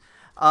Tillman.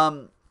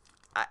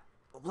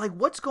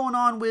 What's going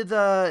on with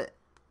where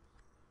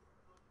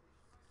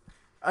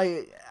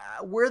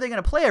are they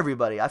going to play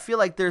everybody? I feel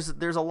like there's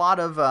a lot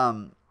of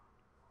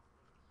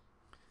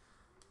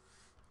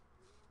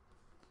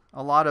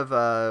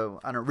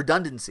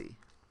redundancy.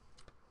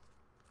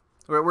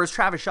 Where's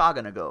Travis Shaw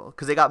going to go?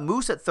 Because they got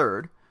Moose at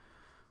third.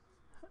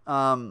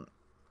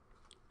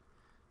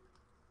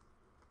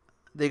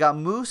 They got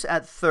Moose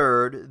at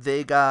third.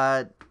 They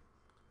got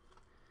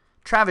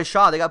Travis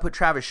Shaw. They got to put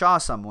Travis Shaw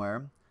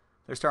somewhere.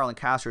 There's Starlin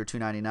Castro at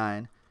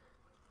 299.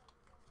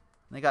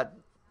 They got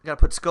to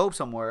put Scope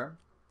somewhere.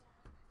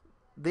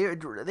 They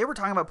were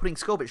talking about putting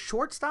Scope at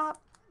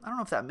shortstop. I don't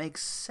know if that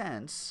makes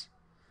sense.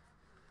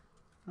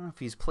 I don't know if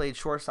he's played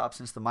shortstop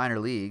since the minor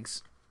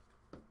leagues.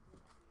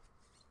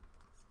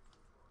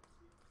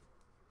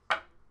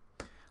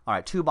 All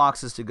right, 2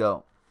 boxes to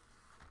go.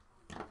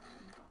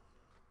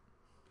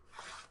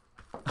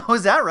 Oh,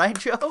 is that right,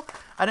 Joe?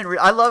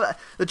 I love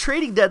the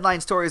trading deadline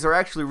stories are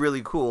actually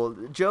really cool.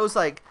 Joe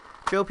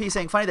P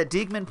saying funny that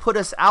Diekman put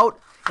us out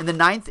in the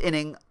 9th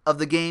inning of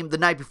the game the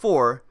night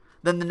before.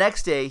 Then the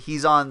next day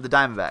he's on the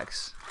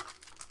Diamondbacks.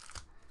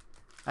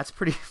 That's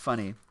pretty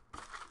funny.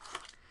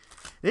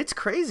 It's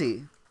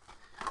crazy.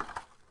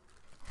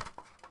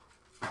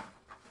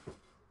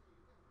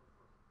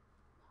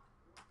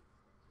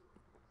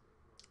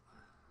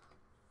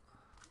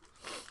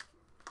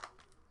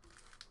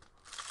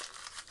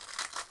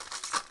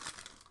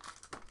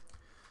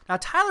 Now,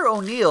 Tyler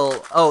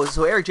O'Neill. Oh,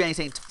 so Eric Jennings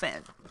saying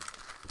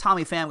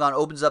Tommy Famgon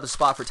opens up a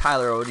spot for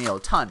Tyler O'Neill.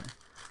 Ton.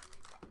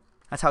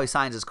 That's how he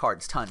signs his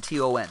cards. Ton.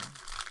 T-O-N.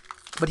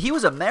 But he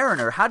was a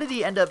Mariner. How did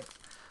he end up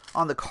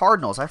on the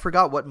Cardinals? I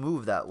forgot what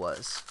move that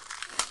was.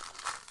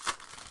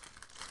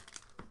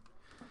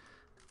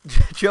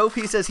 Joe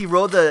P says he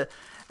rode the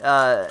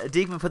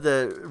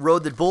Diekman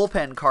rode the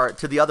bullpen cart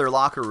to the other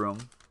locker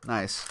room.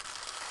 Nice.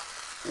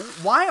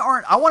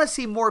 I want to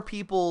see more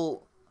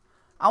people.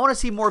 I want to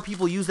see more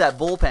people use that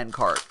bullpen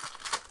cart.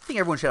 I think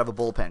everyone should have a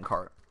bullpen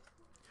cart.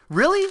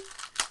 Really?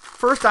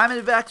 First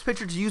Diamondbacks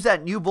pitcher to use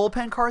that new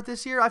bullpen cart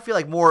this year? I feel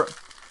like more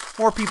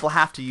people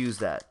have to use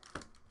that.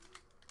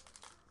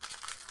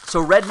 So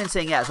Redmond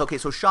saying yes. Okay,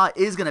 so Shaw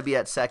is going to be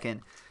at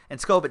second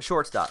and Scope at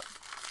shortstop.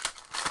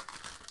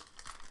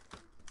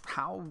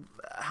 How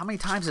many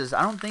times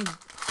I don't think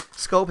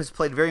Scope has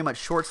played very much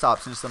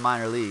shortstop since the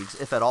minor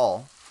leagues, if at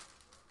all,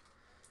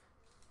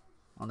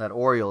 on that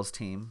Orioles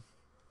team.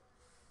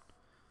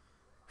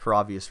 For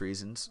obvious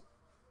reasons.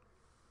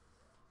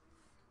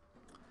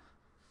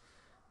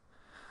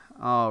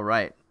 All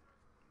right.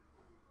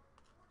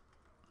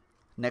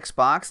 Next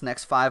box,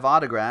 next 5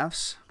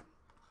 autographs.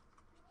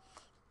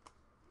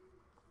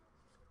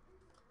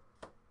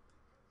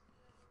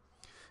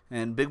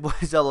 And Big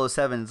Boys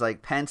 007 is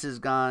like Pence is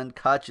gone,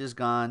 Kutch is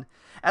gone.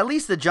 At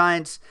least the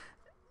Giants,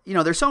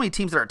 there's so many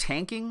teams that are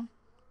tanking.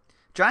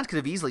 Giants could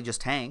have easily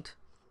just tanked.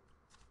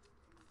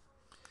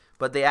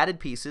 But they added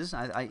pieces.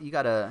 You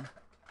gotta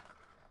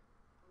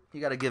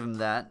give him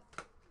that.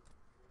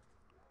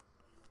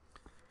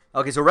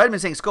 Okay, so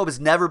Redmond saying Scope has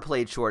never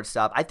played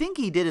shortstop. I think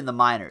he did in the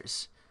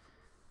minors.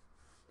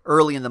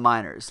 Early in the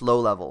minors, low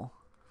level.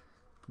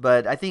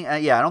 But I think,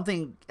 I don't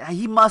think,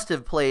 he must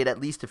have played at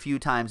least a few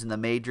times in the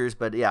majors.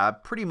 But yeah,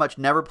 pretty much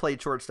never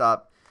played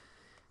shortstop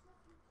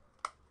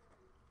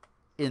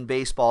in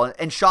baseball.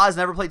 And Shaw's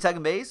never played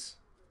second base?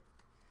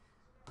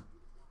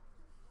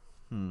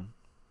 I'm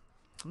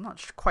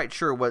not quite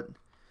sure what.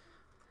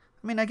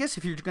 I mean, I guess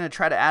if you're going to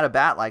try to add a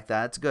bat like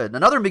that, it's good.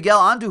 Another Miguel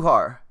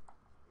Andujar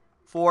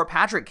for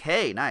Patrick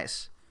K.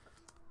 Nice.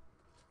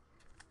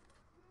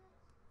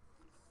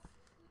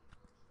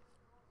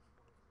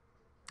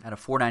 At a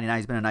 $4.99,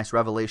 he's been a nice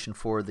revelation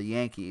for the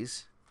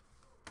Yankees.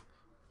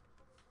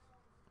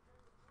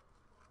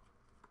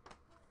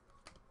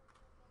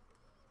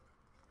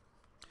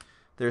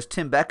 There's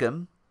Tim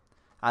Beckham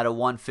out of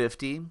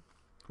 $150.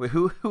 Wait,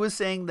 who was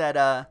saying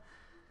that?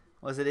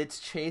 Was it It's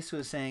Chase who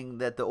was saying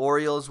that the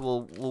Orioles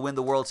will win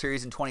the World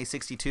Series in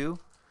 2062?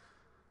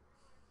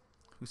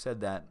 Who said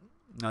that?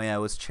 Oh, yeah, it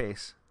was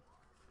Chase.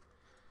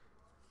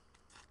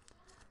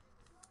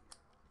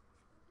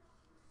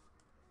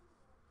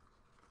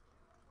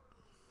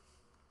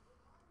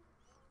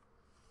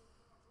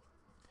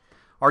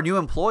 Our new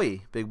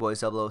employee, Big Boy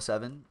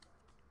 007,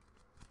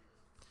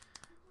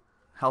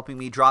 helping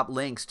me drop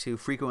links to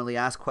frequently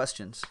asked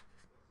questions.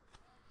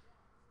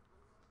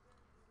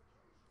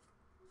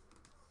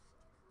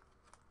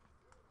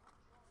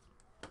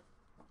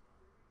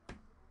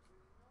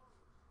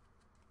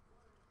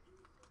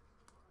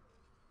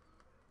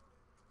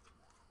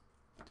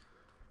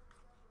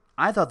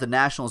 I thought the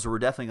Nationals were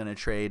definitely going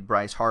to trade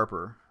Bryce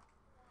Harper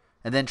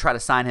and then try to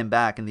sign him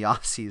back in the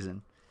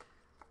offseason.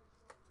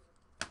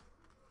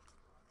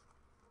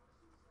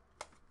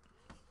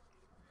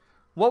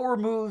 What were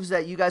moves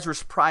that you guys were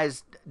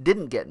surprised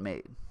didn't get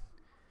made?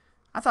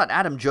 I thought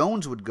Adam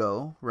Jones would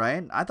go,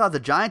 right? I thought the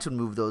Giants would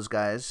move those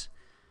guys.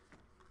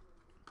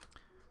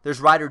 There's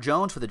Ryder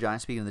Jones for the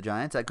Giants. Speaking of the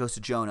Giants, that goes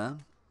to Jonah.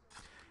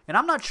 And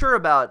I'm not sure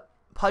about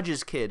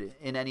Pudge's kid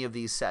in any of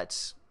these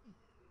sets.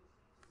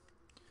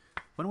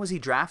 When was he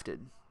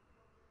drafted?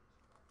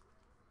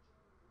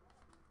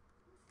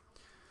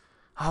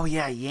 Oh,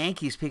 yeah,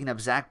 Yankees picking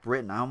up Zach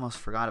Britton. I almost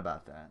forgot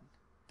about that.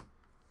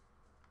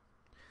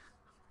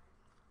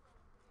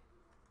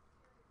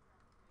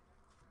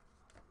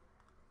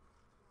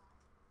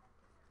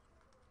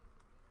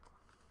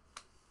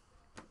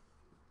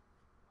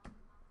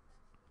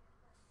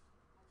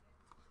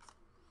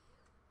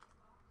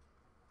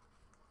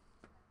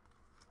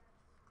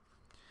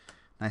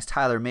 Nice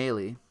Tyler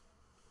Mahle.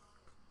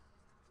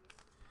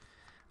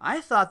 I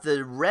thought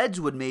the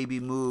Reds would maybe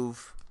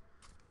move.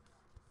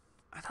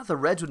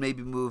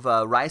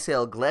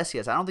 Raisel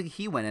Iglesias. I don't think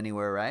he went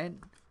anywhere, right?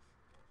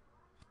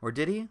 Or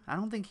did he? I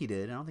don't think he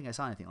did. I don't think I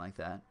saw anything like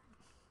that.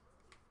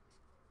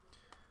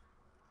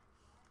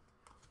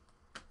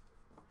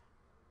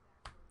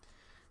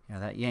 Yeah,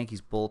 that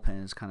Yankees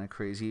bullpen is kind of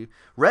crazy.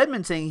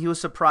 Redmond saying he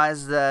was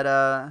surprised that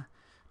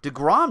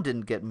DeGrom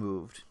didn't get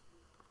moved.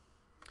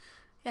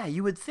 Yeah,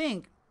 you would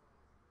think.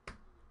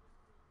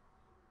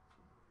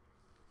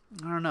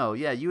 I don't know.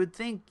 Yeah, you would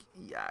think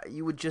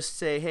you would just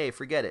say, hey,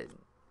 forget it.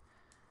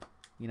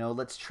 You know,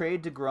 let's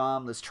trade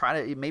DeGrom. Let's try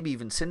to maybe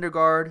even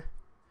Syndergaard.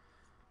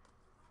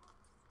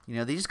 You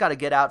know, they just got to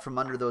get out from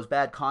under those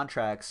bad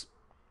contracts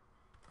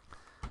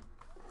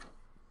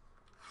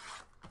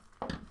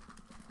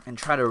and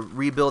try to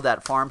rebuild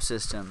that farm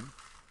system.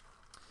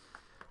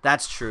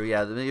 That's true.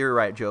 Yeah, you're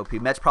right, Joe P.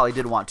 Mets probably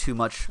did want too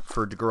much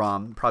for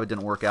DeGrom. Probably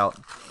didn't work out.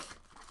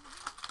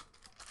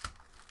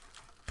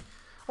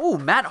 Oh,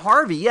 Matt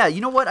Harvey. Yeah,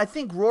 you know what? I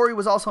think Rory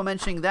was also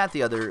mentioning that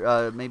the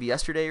other, maybe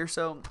yesterday or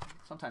so.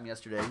 Sometime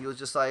yesterday. He was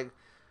just like,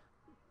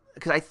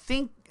 because I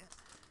think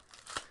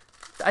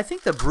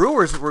the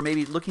Brewers were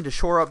maybe looking to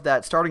shore up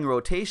that starting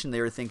rotation.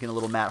 They were thinking a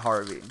little Matt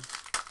Harvey.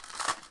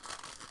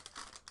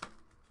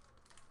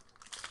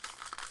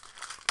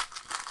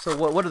 So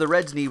what do the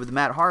Reds need with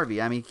Matt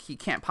Harvey? I mean, he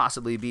can't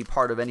possibly be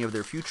part of any of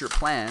their future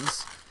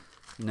plans.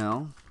 You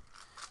know,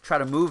 try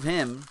to move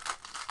him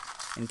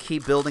and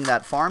keep building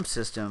that farm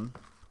system.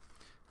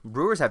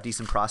 Brewers have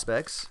decent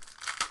prospects.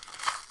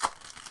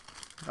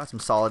 Got some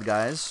solid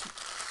guys.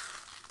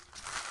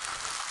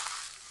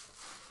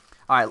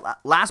 All right,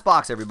 last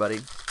box, everybody.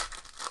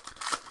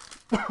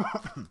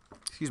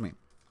 Excuse me.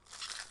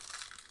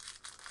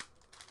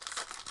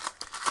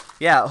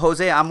 Yeah,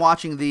 Jose, I'm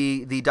watching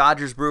the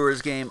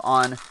Dodgers-Brewers game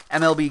on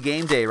MLB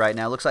Game Day right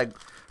now. Looks like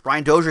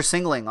Ryan Dozier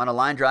singling on a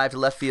line drive to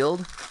left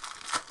field.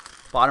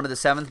 Bottom of the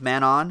 7th,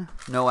 man on,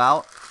 no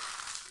out.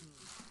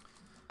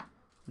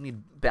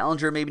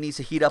 Bellinger maybe needs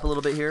to heat up a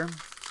little bit here.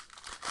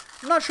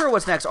 I'm not sure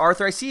what's next,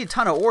 Arthur. I see a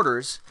ton of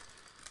orders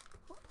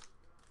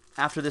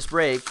after this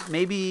break.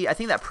 Maybe, I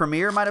think that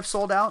Premier might have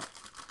sold out.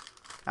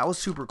 That was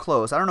super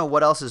close. I don't know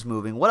what else is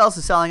moving. What else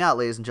is selling out,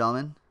 ladies and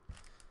gentlemen?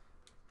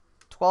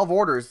 12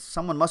 orders.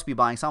 Someone must be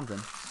buying something.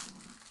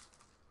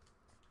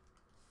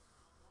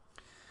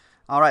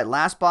 All right,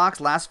 last box,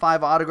 last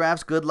 5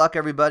 autographs. Good luck,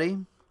 everybody.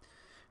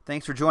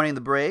 Thanks for joining the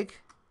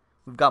break.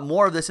 We've got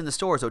more of this in the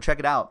store, so check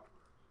it out.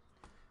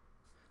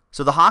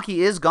 So the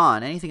hockey is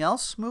gone. Anything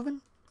else moving?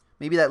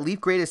 Maybe that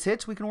Leaf Greatest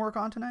Hits we can work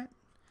on tonight?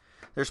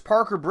 There's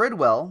Parker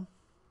Bridwell.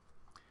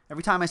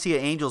 Every time I see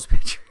an Angels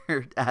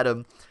picture,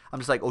 Adam, I'm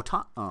just like,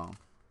 oh.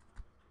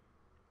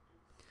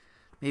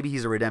 Maybe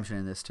he's a redemption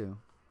in this too.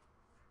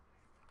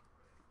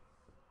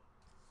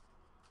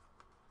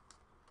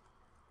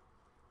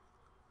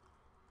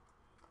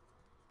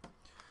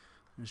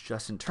 There's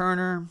Justin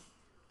Turner.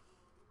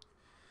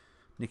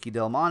 Nicky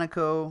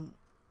Delmonico.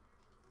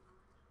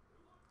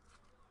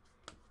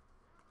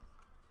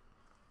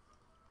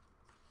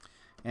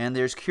 And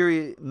there's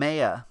Curie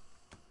Maya.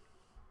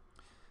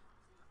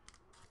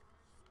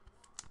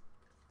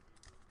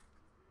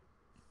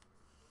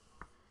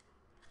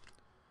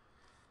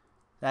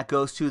 That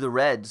goes to the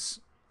Reds.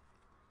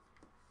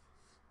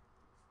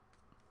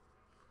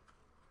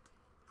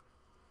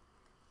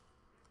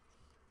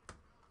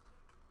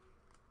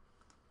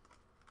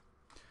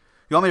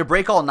 You want me to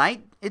break all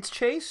night? It's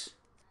Chase.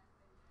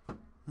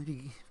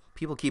 Maybe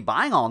people keep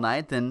buying all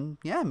night, then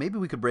yeah, maybe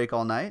we could break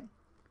all night.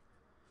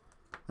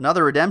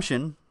 Another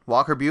redemption.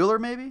 Walker Buehler,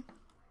 maybe?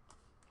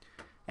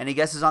 Any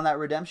guesses on that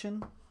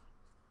redemption?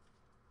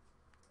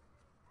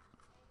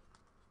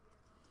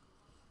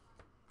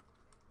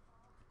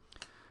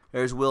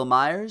 There's Will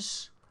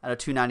Myers out of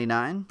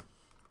 $2.99.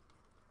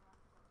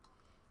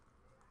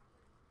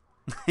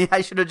 Yeah,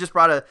 I should have just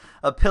brought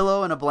a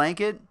pillow and a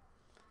blanket.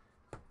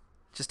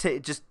 Just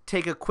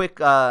take a quick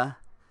like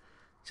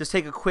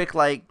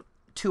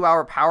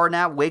 2-hour power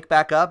nap, wake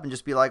back up, and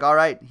just be like, all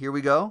right, here we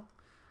go.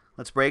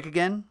 Let's break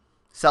again.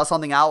 Sell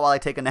something out while I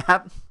take a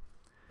nap.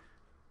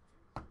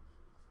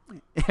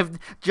 If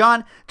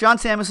John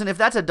Samuelson, if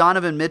that's a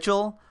Donovan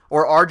Mitchell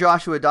or our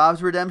Joshua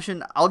Dobbs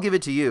redemption, I'll give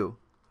it to you.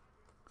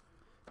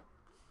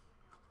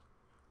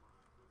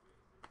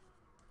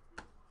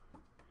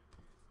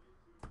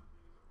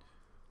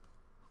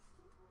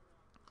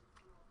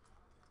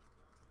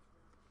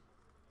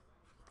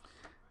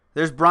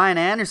 There's Brian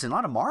Anderson. A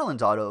lot of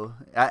Marlins auto,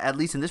 at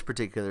least in this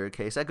particular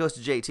case. That goes to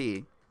JT.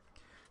 Did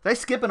I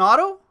skip an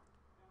auto?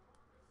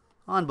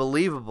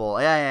 Unbelievable.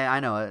 Yeah,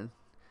 I know it.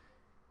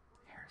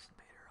 Harrison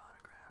Bader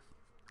autograph.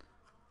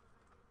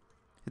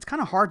 It's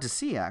kind of hard to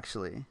see,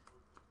 actually.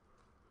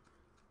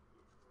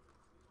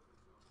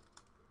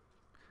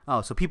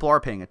 Oh, so people are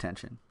paying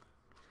attention.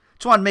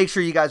 Just want to make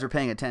sure you guys are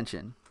paying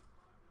attention.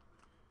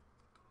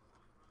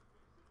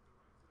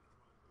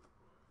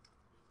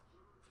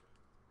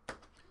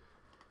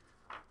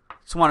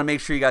 Just want to make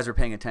sure you guys are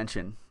paying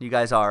attention. You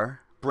guys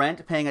are.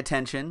 Brent paying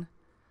attention.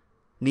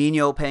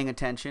 Nino paying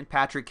attention.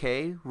 Patrick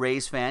K.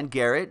 Rays fan.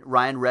 Garrett.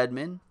 Ryan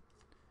Redmond.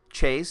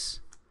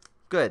 Chase.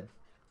 Good.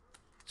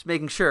 Just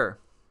making sure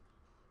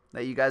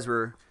that you guys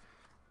were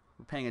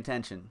paying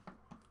attention.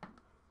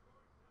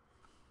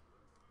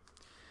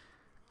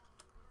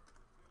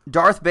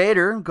 Darth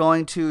Bader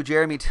going to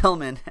Jeremy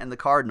Tillman and the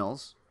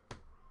Cardinals.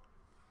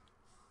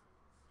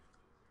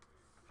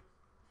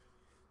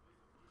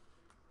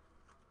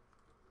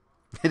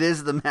 It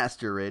is the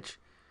master, Rich.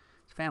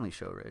 It's a family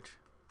show, Rich.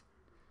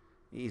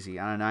 Easy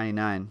on a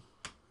 99.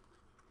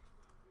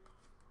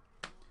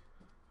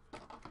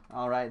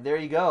 All right, there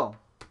you go.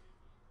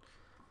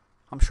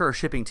 I'm sure a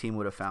shipping team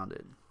would have found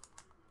it.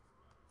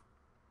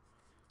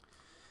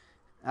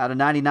 Out of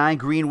 99,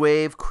 Green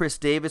Wave, Chris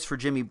Davis for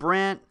Jimmy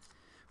Brandt.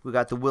 We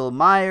got the Will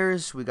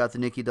Myers. We got the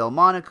Nicky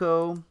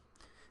Delmonico.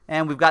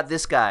 And we've got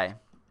this guy.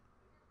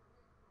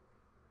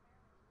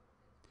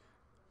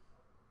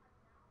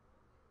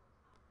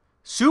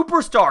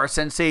 Superstar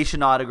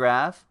sensation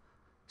autograph.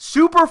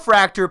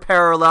 Superfractor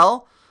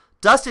parallel.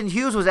 Dustin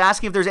Hughes was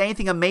asking if there's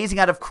anything amazing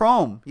out of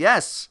Chrome.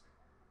 Yes.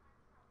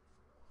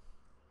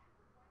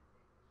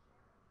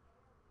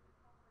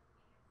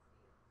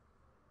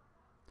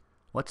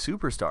 What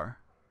superstar?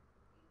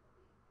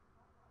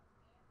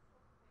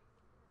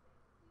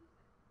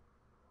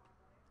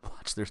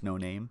 Watch, there's no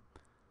name.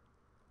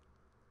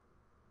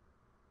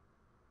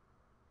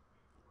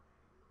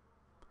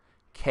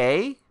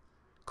 K?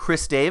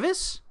 Chris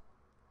Davis?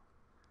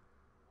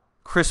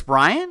 Chris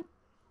Bryant?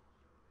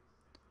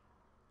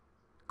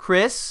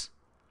 Chris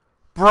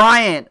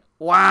Bryant.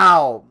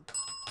 Wow.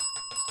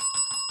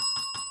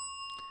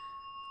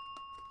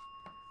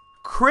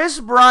 Chris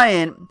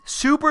Bryant,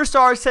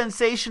 Superstar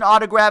Sensation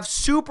autograph,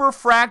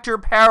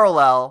 Superfractor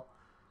parallel.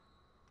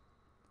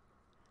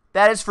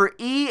 That is for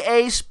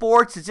EA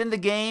Sports. It's in the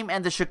game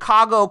and the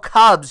Chicago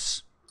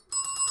Cubs.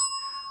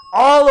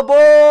 All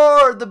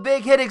aboard the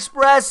Big Hit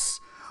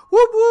Express.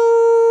 Whoop, whoop.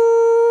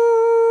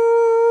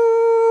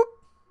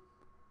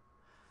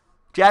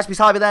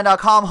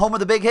 JaspysHobbyland.com, home of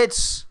the big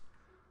hits.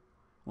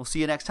 We'll see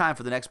you next time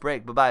for the next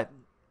break. Bye-bye.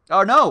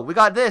 Oh, no, we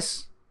got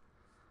this.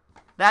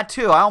 That,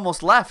 too. I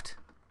almost left.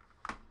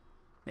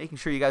 Making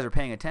sure you guys are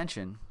paying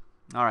attention.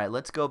 All right,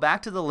 let's go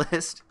back to the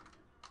list.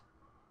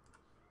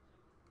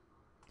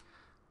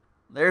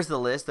 There's the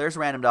list. There's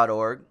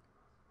random.org.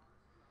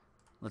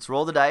 Let's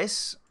roll the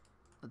dice.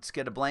 Let's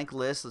get a blank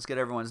list. Let's get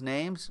everyone's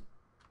names.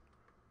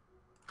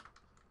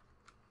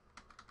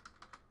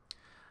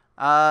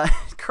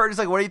 Kurt is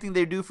like, what do you think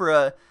they do for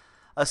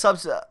a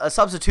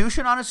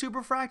substitution on a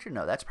superfractor?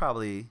 No, that's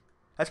probably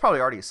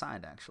already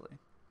assigned, actually.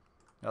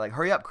 They're like,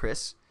 hurry up,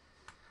 Chris.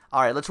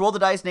 All right, let's roll the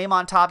dice. Name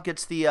on top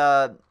gets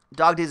the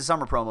Dog Days of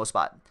Summer promo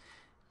spot.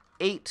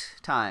 8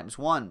 times.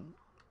 1,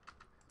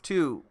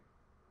 2,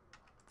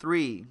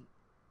 3,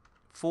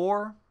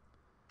 4,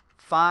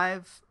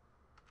 5,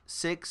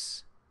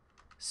 6,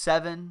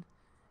 7,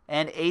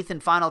 and 8th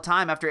and final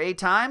time. After 8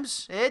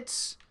 times,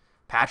 it's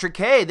Patrick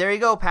K. There you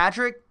go,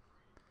 Patrick.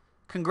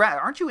 Congrats.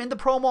 Aren't you in the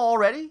promo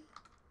already?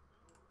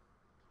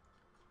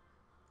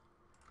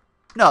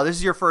 No, this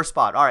is your first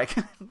spot. All right.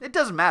 It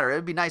doesn't matter. It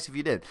would be nice if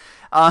you did.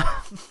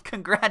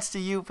 Congrats to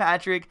you,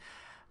 Patrick.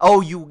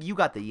 Oh, you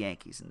got the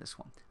Yankees in this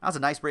one. That was a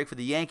nice break for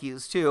the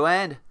Yankees, too.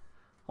 And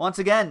once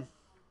again,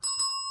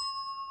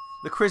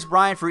 the Chris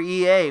Bryant for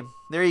EA.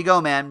 There you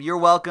go, man. You're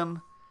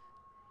welcome.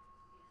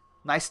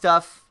 Nice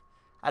stuff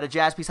out of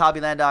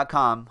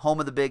JaspysHobbyland.com, home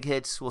of the big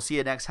hits. We'll see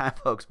you next time,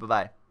 folks.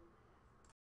 Bye-bye.